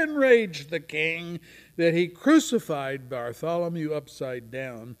so enraged the king that he crucified Bartholomew upside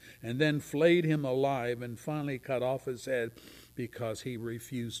down and then flayed him alive and finally cut off his head because he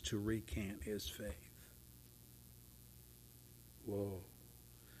refused to recant his faith. Whoa.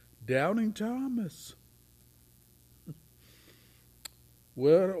 Doubting Thomas.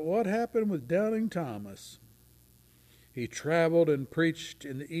 What happened with Doubting Thomas? He traveled and preached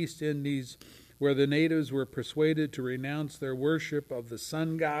in the East Indies, where the natives were persuaded to renounce their worship of the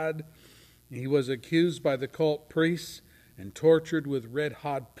sun god. He was accused by the cult priests and tortured with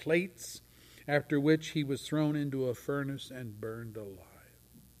red-hot plates, after which he was thrown into a furnace and burned alive.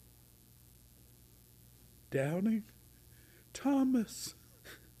 Doubting Thomas.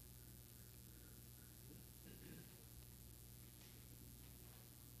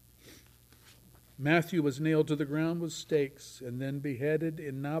 Matthew was nailed to the ground with stakes and then beheaded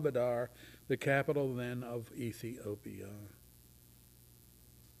in Nabadar, the capital then of Ethiopia.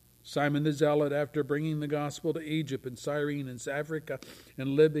 Simon the Zealot, after bringing the gospel to Egypt and Cyrene and Africa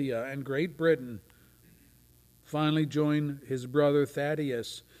and Libya and Great Britain, finally joined his brother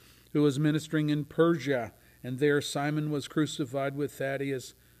Thaddeus, who was ministering in Persia, and there Simon was crucified with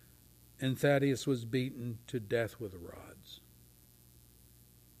Thaddeus, and Thaddeus was beaten to death with rods.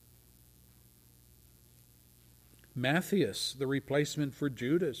 Matthias, the replacement for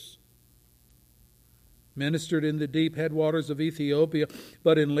Judas, ministered in the deep headwaters of Ethiopia,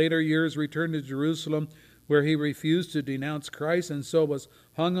 but in later years returned to Jerusalem, where he refused to denounce Christ, and so was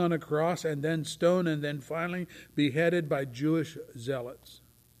hung on a cross and then stoned and then finally beheaded by Jewish zealots.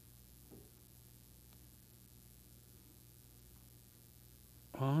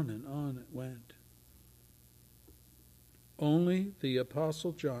 On and on it went. Only the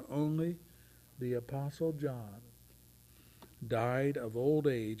Apostle John died of old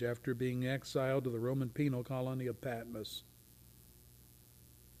age after being exiled to the Roman penal colony of Patmos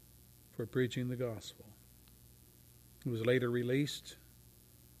for preaching the gospel. He was later released,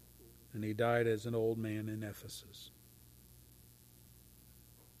 and he died as an old man in Ephesus.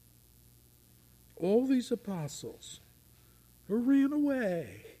 All these apostles who ran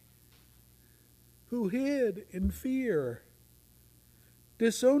away, who hid in fear,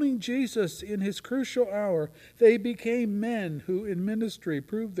 disowning Jesus in his crucial hour, they became men who in ministry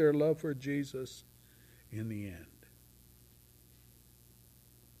proved their love for Jesus in the end.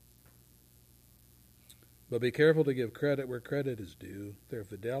 But be careful to give credit where credit is due. Their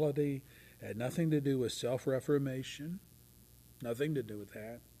fidelity had nothing to do with self-reformation, nothing to do with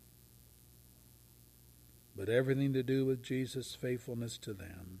that, but everything to do with Jesus' faithfulness to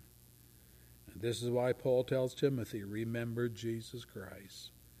them. And this is why Paul tells Timothy, remember Jesus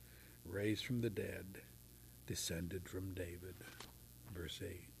Christ, raised from the dead, descended from David. Verse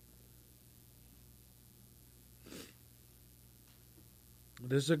 8.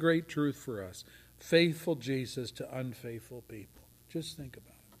 This is a great truth for us. Faithful Jesus to unfaithful people. Just think about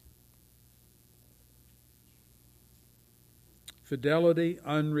it. Fidelity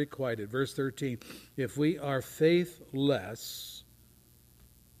unrequited. Verse 13. If we are faithless,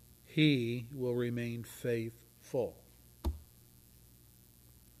 he will remain faithful.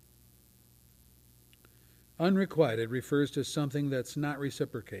 Unrequited refers to something that's not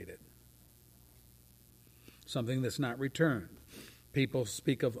reciprocated, something that's not returned. People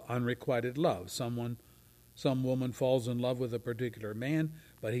speak of unrequited love. Some woman falls in love with a particular man,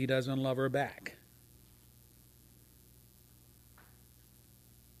 but he doesn't love her back.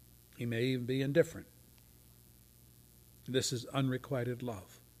 He may even be indifferent. This is unrequited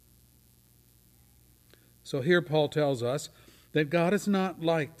love. So here Paul tells us that God is not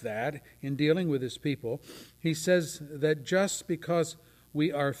like that in dealing with his people. He says that just because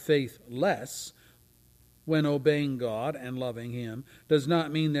we are faithless when obeying God and loving him does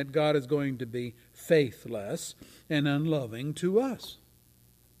not mean that God is going to be faithless and unloving to us.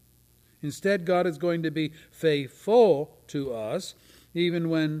 Instead, God is going to be faithful to us even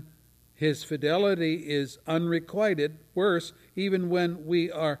when his fidelity is unrequited, worse, even when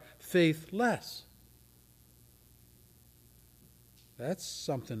we are faithless. That's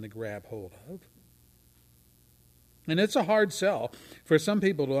something to grab hold of. And it's a hard sell for some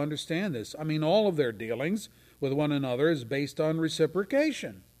people to understand this. I mean, all of their dealings with one another is based on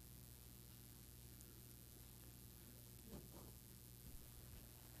reciprocation.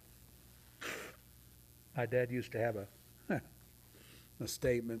 My dad used to have a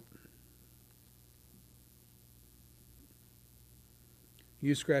statement.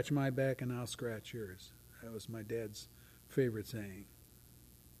 You scratch my back and I'll scratch yours. That was my dad's favorite saying.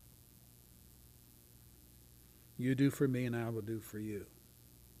 You do for me and I will do for you.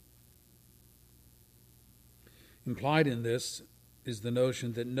 Implied in this is the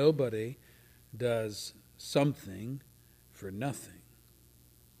notion that nobody does something for nothing.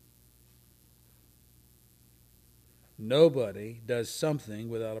 Nobody does something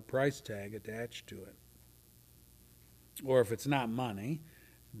without a price tag attached to it. Or if it's not money,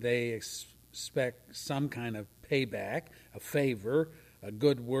 they expect some kind of payback, a favor, a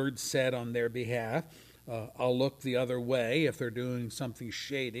good word said on their behalf. I'll look the other way if they're doing something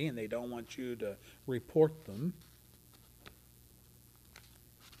shady and they don't want you to report them.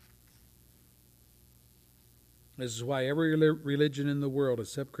 This is why every religion in the world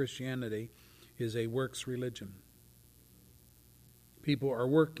except Christianity is a works religion. People are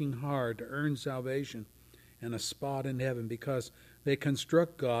working hard to earn salvation and a spot in heaven because they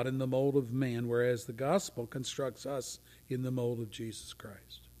construct God in the mold of man, whereas the gospel constructs us in the mold of Jesus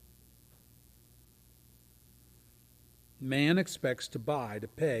Christ. Man expects to buy, to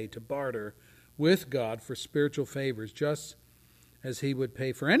pay, to barter with God for spiritual favors, just as he would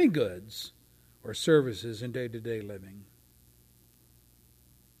pay for any goods or services in day-to-day living.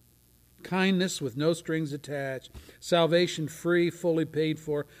 Kindness with no strings attached, salvation free, fully paid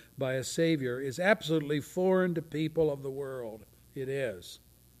for by a Savior is absolutely foreign to people of the world. It is.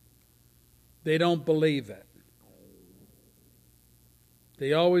 They don't believe it.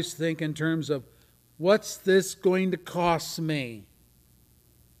 They always think in terms of, what's this going to cost me?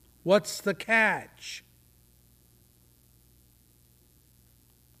 What's the catch?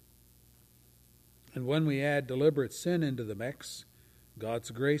 And when we add deliberate sin into the mix,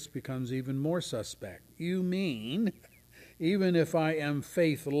 God's grace becomes even more suspect. You mean, even if I am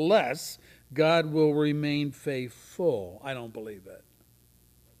faithless, God will remain faithful? I don't believe it.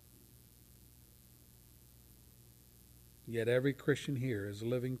 Yet every Christian here is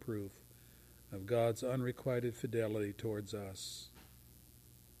living proof of God's unrequited fidelity towards us.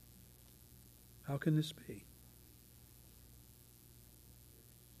 How can this be?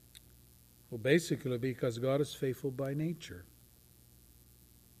 Well, basically because God is faithful by nature.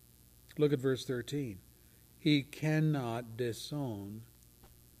 Look at verse 13. He cannot disown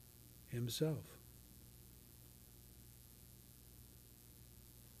himself.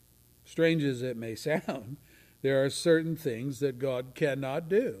 Strange as it may sound, there are certain things that God cannot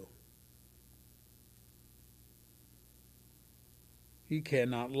do. He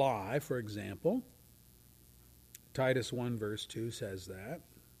cannot lie, for example. Titus 1 verse 2 says that.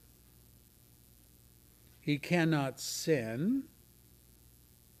 He cannot sin.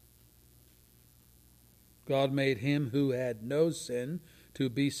 God made him who had no sin to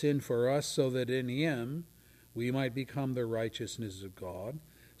be sin for us, so that in him we might become the righteousness of God.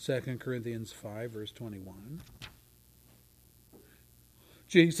 2 Corinthians 5 verse 21.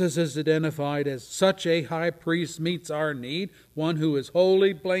 Jesus is identified as such a high priest meets our need, one who is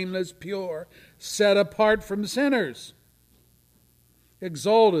holy, blameless, pure, set apart from sinners,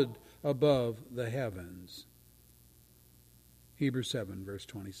 exalted above the heavens. Hebrews 7 verse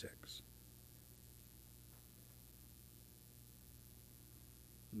 26.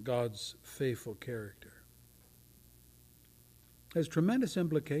 God's faithful character has tremendous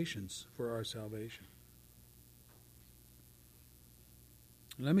implications for our salvation.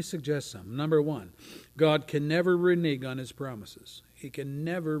 Let me suggest some. Number one, God can never renege on his promises. He can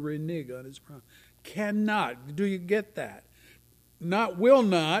never renege on his promises. Cannot. Do you get that? Not will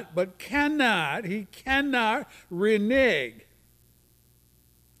not, but cannot. He cannot renege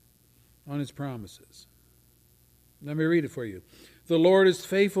on his promises. Let me read it for you. The Lord is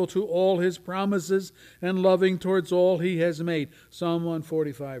faithful to all his promises and loving towards all he has made. Psalm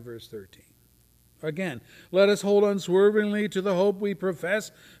 145, verse 13. Again, let us hold unswervingly to the hope we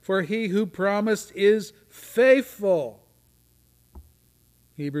profess, for he who promised is faithful.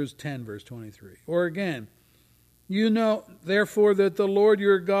 Hebrews 10, verse 23. Or again, you know, therefore, that the Lord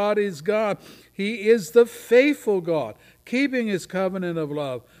your God is God. He is the faithful God, keeping his covenant of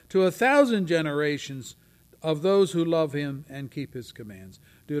love to 1,000 generations of those who love him and keep his commands.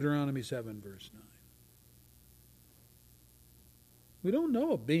 Deuteronomy 7, verse 9. We don't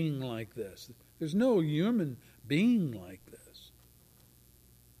know a being like this. There's no human being like this.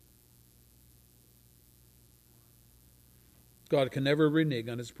 God can never renege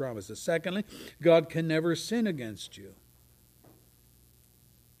on his promises. Secondly, God can never sin against you.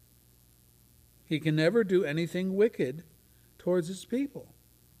 He can never do anything wicked towards his people.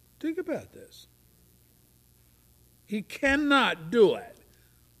 Think about this. He cannot do it.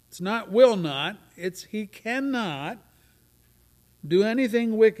 It's not will not. It's he cannot do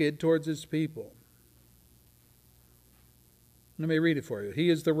anything wicked towards his people. Let me read it for you. He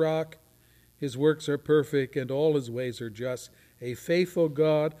is the rock. His works are perfect, and all his ways are just. A faithful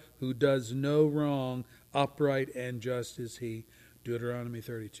God who does no wrong, upright and just is he. Deuteronomy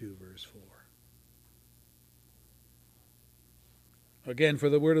 32, verse 4. Again, for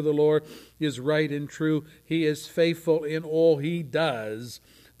the word of the Lord is right and true. He is faithful in all he does.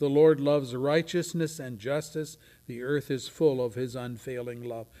 The Lord loves righteousness and justice. The earth is full of his unfailing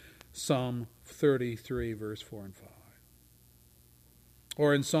love. Psalm 33, verse 4 and 5.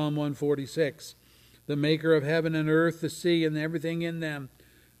 Or in Psalm 146, the maker of heaven and earth, the sea, and everything in them,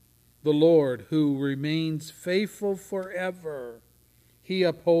 the Lord, who remains faithful forever. He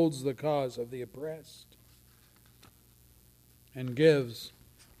upholds the cause of the oppressed and gives,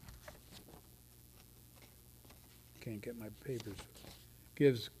 can't get my papers,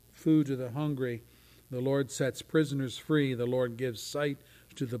 gives food to the hungry. The Lord sets prisoners free. The Lord gives sight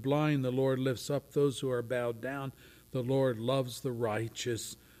to the blind. The Lord lifts up those who are bowed down. The Lord loves the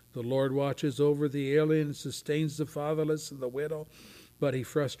righteous. The Lord watches over the alien and sustains the fatherless and the widow, but he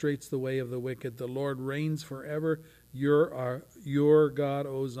frustrates the way of the wicked. The Lord reigns forever. Your God,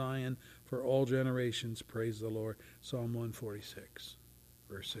 O Zion, for all generations. Praise the Lord. Psalm 146,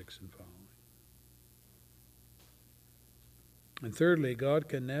 verse 6 and following. And thirdly, God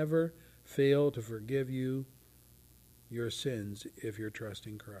can never fail to forgive you your sins if you're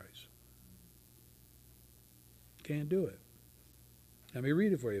trusting Christ. Can't do it. Let me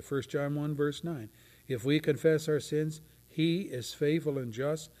read it for you. 1 John 1, verse 9. If we confess our sins, he is faithful and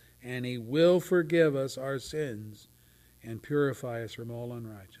just, and he will forgive us our sins and purify us from all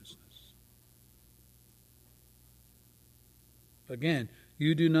unrighteousness. Again,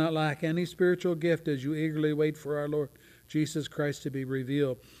 you do not lack any spiritual gift as you eagerly wait for our Lord Jesus Christ to be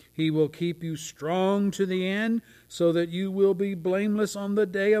revealed. He will keep you strong to the end so that you will be blameless on the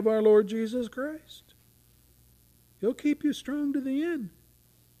day of our Lord Jesus Christ. He'll keep you strong to the end.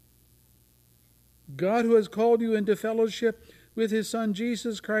 God, who has called you into fellowship with his Son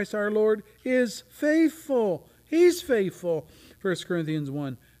Jesus Christ our Lord, is faithful. He's faithful. 1 Corinthians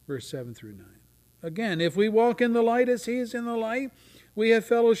 1, verse 7 through 9. Again, if we walk in the light as he is in the light, we have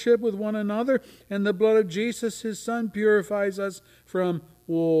fellowship with one another, and the blood of Jesus, his Son, purifies us from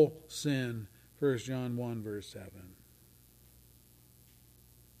all sin. 1 John 1, verse 7.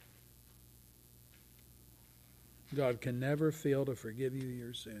 God can never fail to forgive you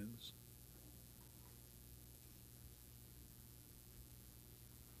your sins.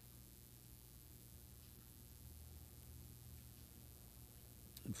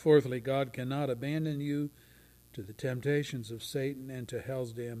 And fourthly, God cannot abandon you to the temptations of Satan and to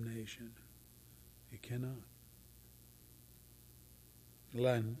hell's damnation. He cannot.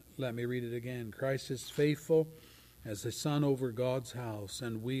 Let me read it again. Christ is faithful as the Son over God's house,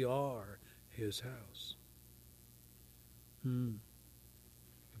 and we are his house.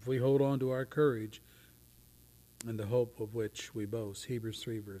 If we hold on to our courage and the hope of which we boast. Hebrews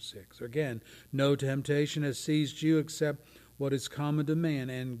 3, verse 6. Again, no temptation has seized you except what is common to man,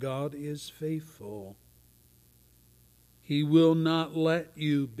 and God is faithful. He will not let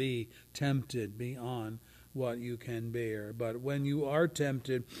you be tempted beyond what you can bear. But when you are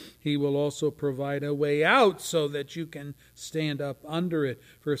tempted, he will also provide a way out so that you can stand up under it.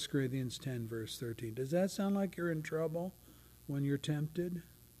 1 Corinthians 10, verse 13. Does that sound like you're in trouble when you're tempted?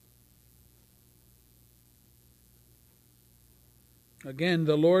 Again,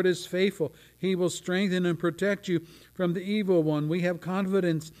 the Lord is faithful. He will strengthen and protect you from the evil one. We have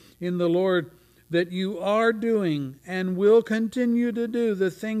confidence in the Lord that you are doing and will continue to do the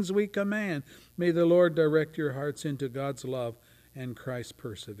things we command. May the Lord direct your hearts into God's love and Christ's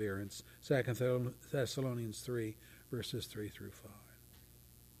perseverance. 2 Thessalonians 3, verses 3 through 5.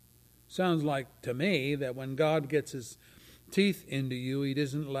 Sounds like to me that when God gets his teeth into you, he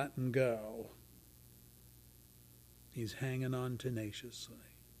doesn't let them go. He's hanging on tenaciously.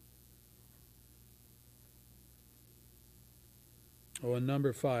 Oh, and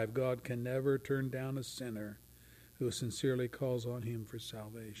number 5, God can never turn down a sinner who sincerely calls on him for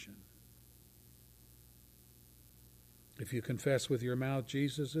salvation. If you confess with your mouth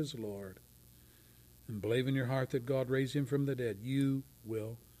Jesus is Lord and believe in your heart that God raised him from the dead, you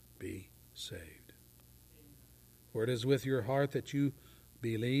will be saved. For it is with your heart that you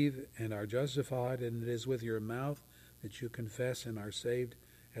believe and are justified, and it is with your mouth that you confess and are saved.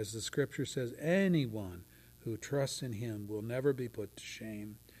 As the Scripture says, anyone who trusts in him will never be put to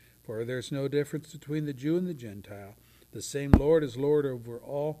shame. For there's no difference between the Jew and the Gentile. The same Lord is Lord over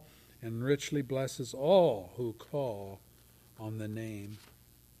all and richly blesses all who call on the name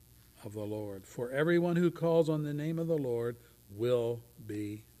of the Lord. For everyone who calls on the name of the Lord will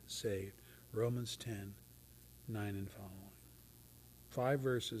be saved. Romans 10, 9 and following. 5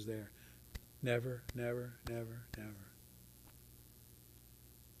 verses there. Never, never, never, never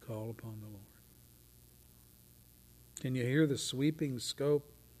call upon the Lord. Can you hear the sweeping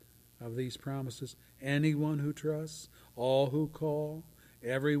scope of these promises? Anyone who trusts, all who call,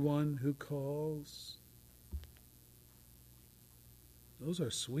 everyone who calls. Those are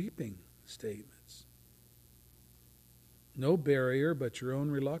sweeping statements. No barrier but your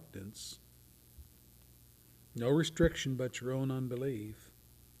own reluctance. No restriction but your own unbelief.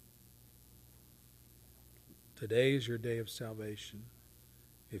 Today is your day of salvation.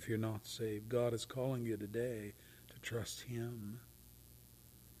 If you're not saved, God is calling you today to trust Him.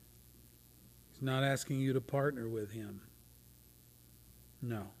 He's not asking you to partner with Him.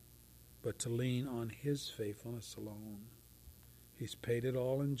 No, but to lean on His faithfulness alone. He's paid it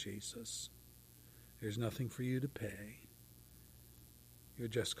all in Jesus. There's nothing for you to pay. You're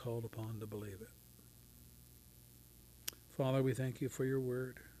just called upon to believe it. Father, we thank you for your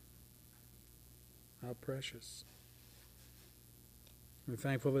word. How precious. We're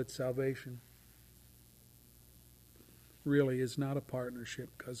thankful that salvation really is not a partnership,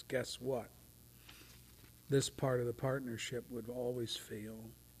 because guess what? This part of the partnership would always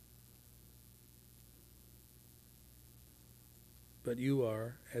fail. But you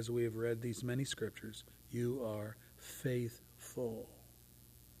are, as we have read these many scriptures, you are faithful.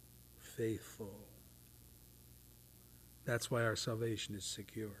 Faithful. That's why our salvation is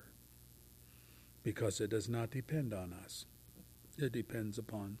secure. Because it does not depend on us. It depends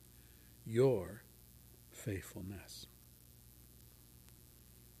upon your faithfulness.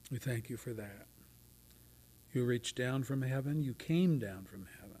 We thank you for that. You reached down from heaven. You came down from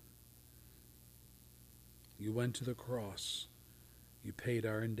heaven. You went to the cross. You paid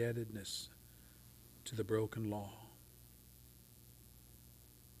our indebtedness to the broken law.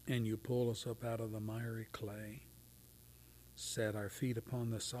 And you pull us up out of the miry clay, set our feet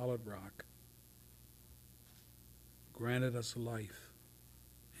upon the solid rock, granted us life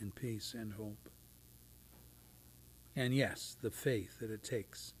and peace and hope. And yes, the faith that it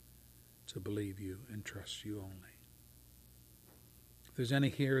takes to believe you and trust you only. If there's any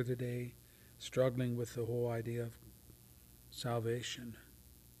here today struggling with the whole idea of salvation,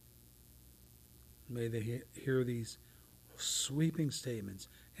 may they hear these sweeping statements.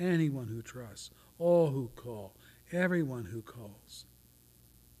 Anyone who trusts, all who call, everyone who calls.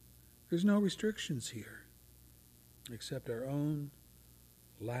 There's no restrictions here except our own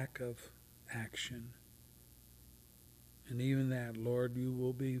lack of action. And even that, Lord, you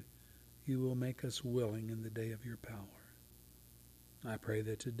will make us willing in the day of your power. I pray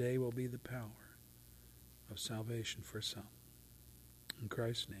that today will be the power of salvation for some. In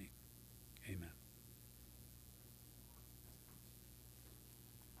Christ's name, amen.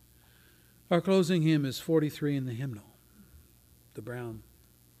 Our closing hymn is 43 in the hymnal, the brown.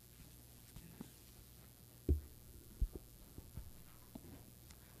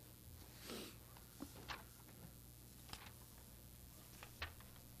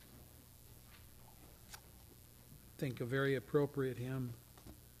 I think a very appropriate hymn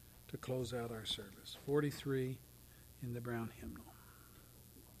to close out our service. 43 in the brown hymnal.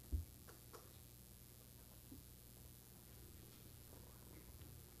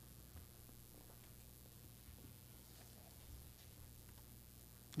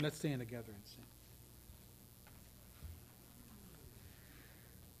 Let's stand together and sing.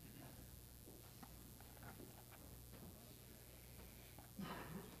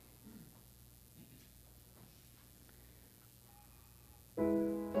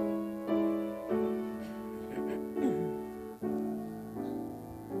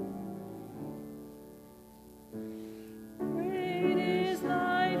 Great is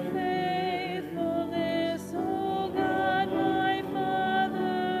thy faithfulness, O God, my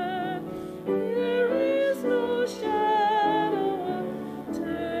Father.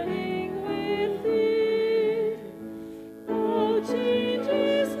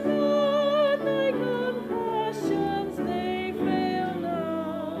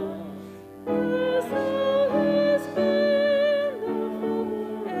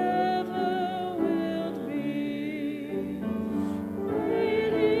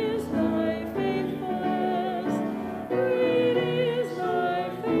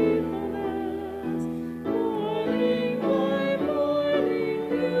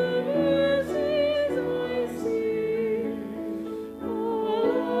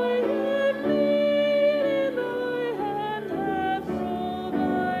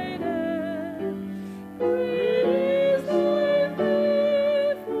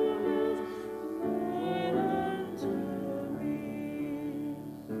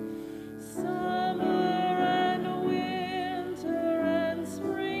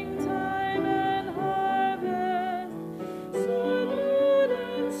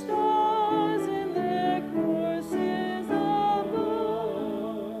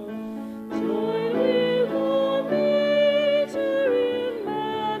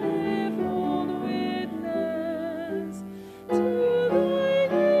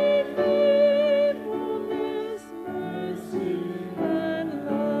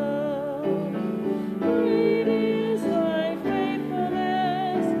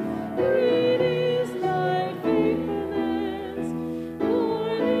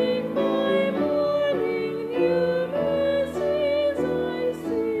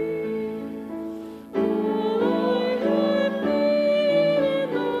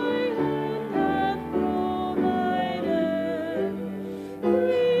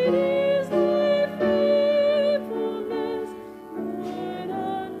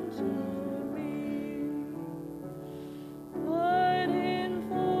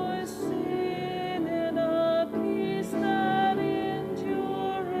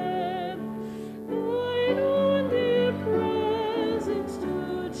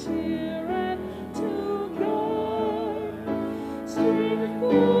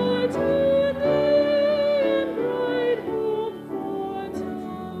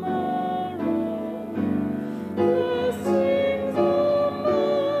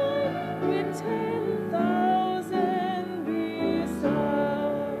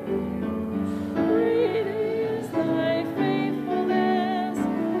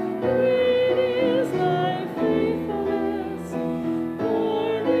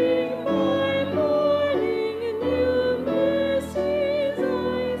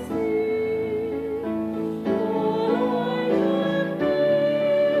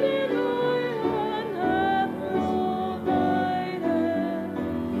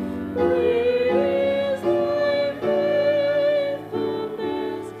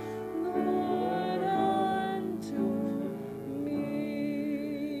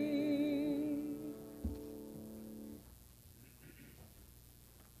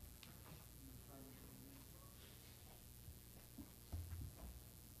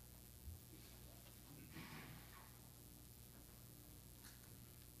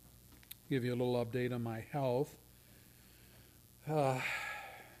 give you a little update on my health. I'm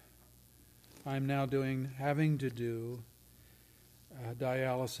now having to do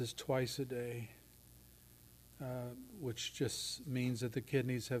dialysis twice a day, which just means that the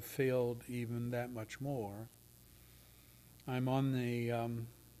kidneys have failed even that much more. I'm on the,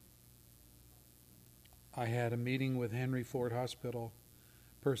 I had a meeting with Henry Ford Hospital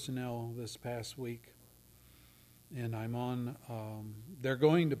personnel this past week, and I'm on, they're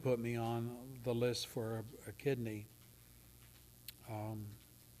going to put me on the list for a kidney,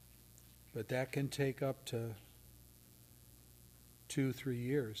 but that can take up to 2-3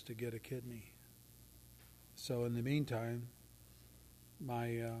 years to get a kidney. So in the meantime,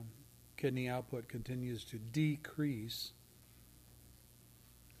 my kidney output continues to decrease.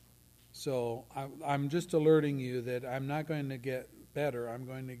 So I'm just alerting you that I'm not going to get better, I'm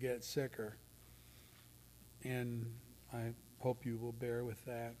going to get sicker. And I hope you will bear with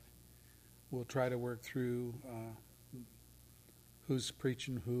that. We'll try to work through who's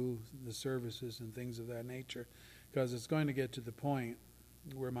preaching who, the services and things of that nature, because it's going to get to the point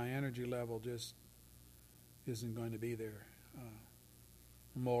where my energy level just isn't going to be there.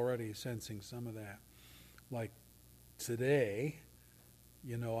 I'm already sensing some of that. Like today,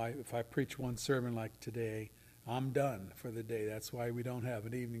 if I preach one sermon like today, I'm done for the day. That's why we don't have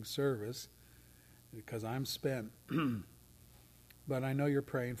an evening service, because I'm spent. But I know you're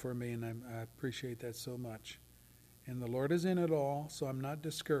praying for me, and I appreciate that so much. And the Lord is in it all, so I'm not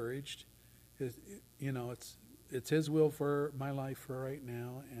discouraged. It's His will for my life for right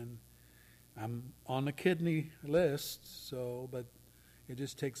now, and I'm on the kidney list, but it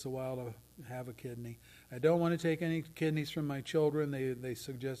just takes a while to have a kidney. I don't want to take any kidneys from my children. They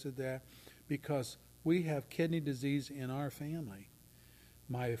suggested that because we have kidney disease in our family.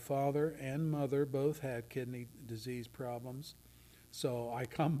 My father and mother both had kidney disease problems, so I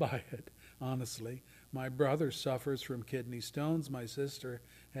come by it, honestly. My brother suffers from kidney stones. My sister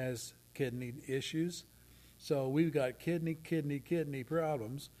has kidney issues. So we've got kidney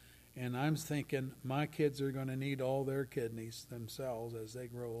problems. And I'm thinking my kids are going to need all their kidneys themselves as they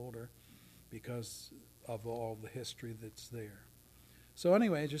grow older because of all the history that's there. So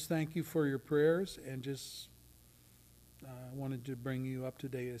anyway, just thank you for your prayers, and just wanted to bring you up to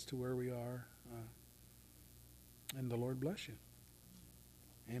date as to where we are. And the Lord bless you.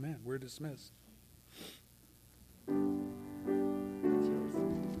 Amen. We're dismissed. That's yours.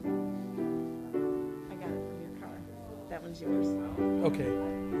 I got it from your car. That one's yours.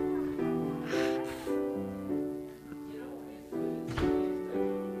 Okay.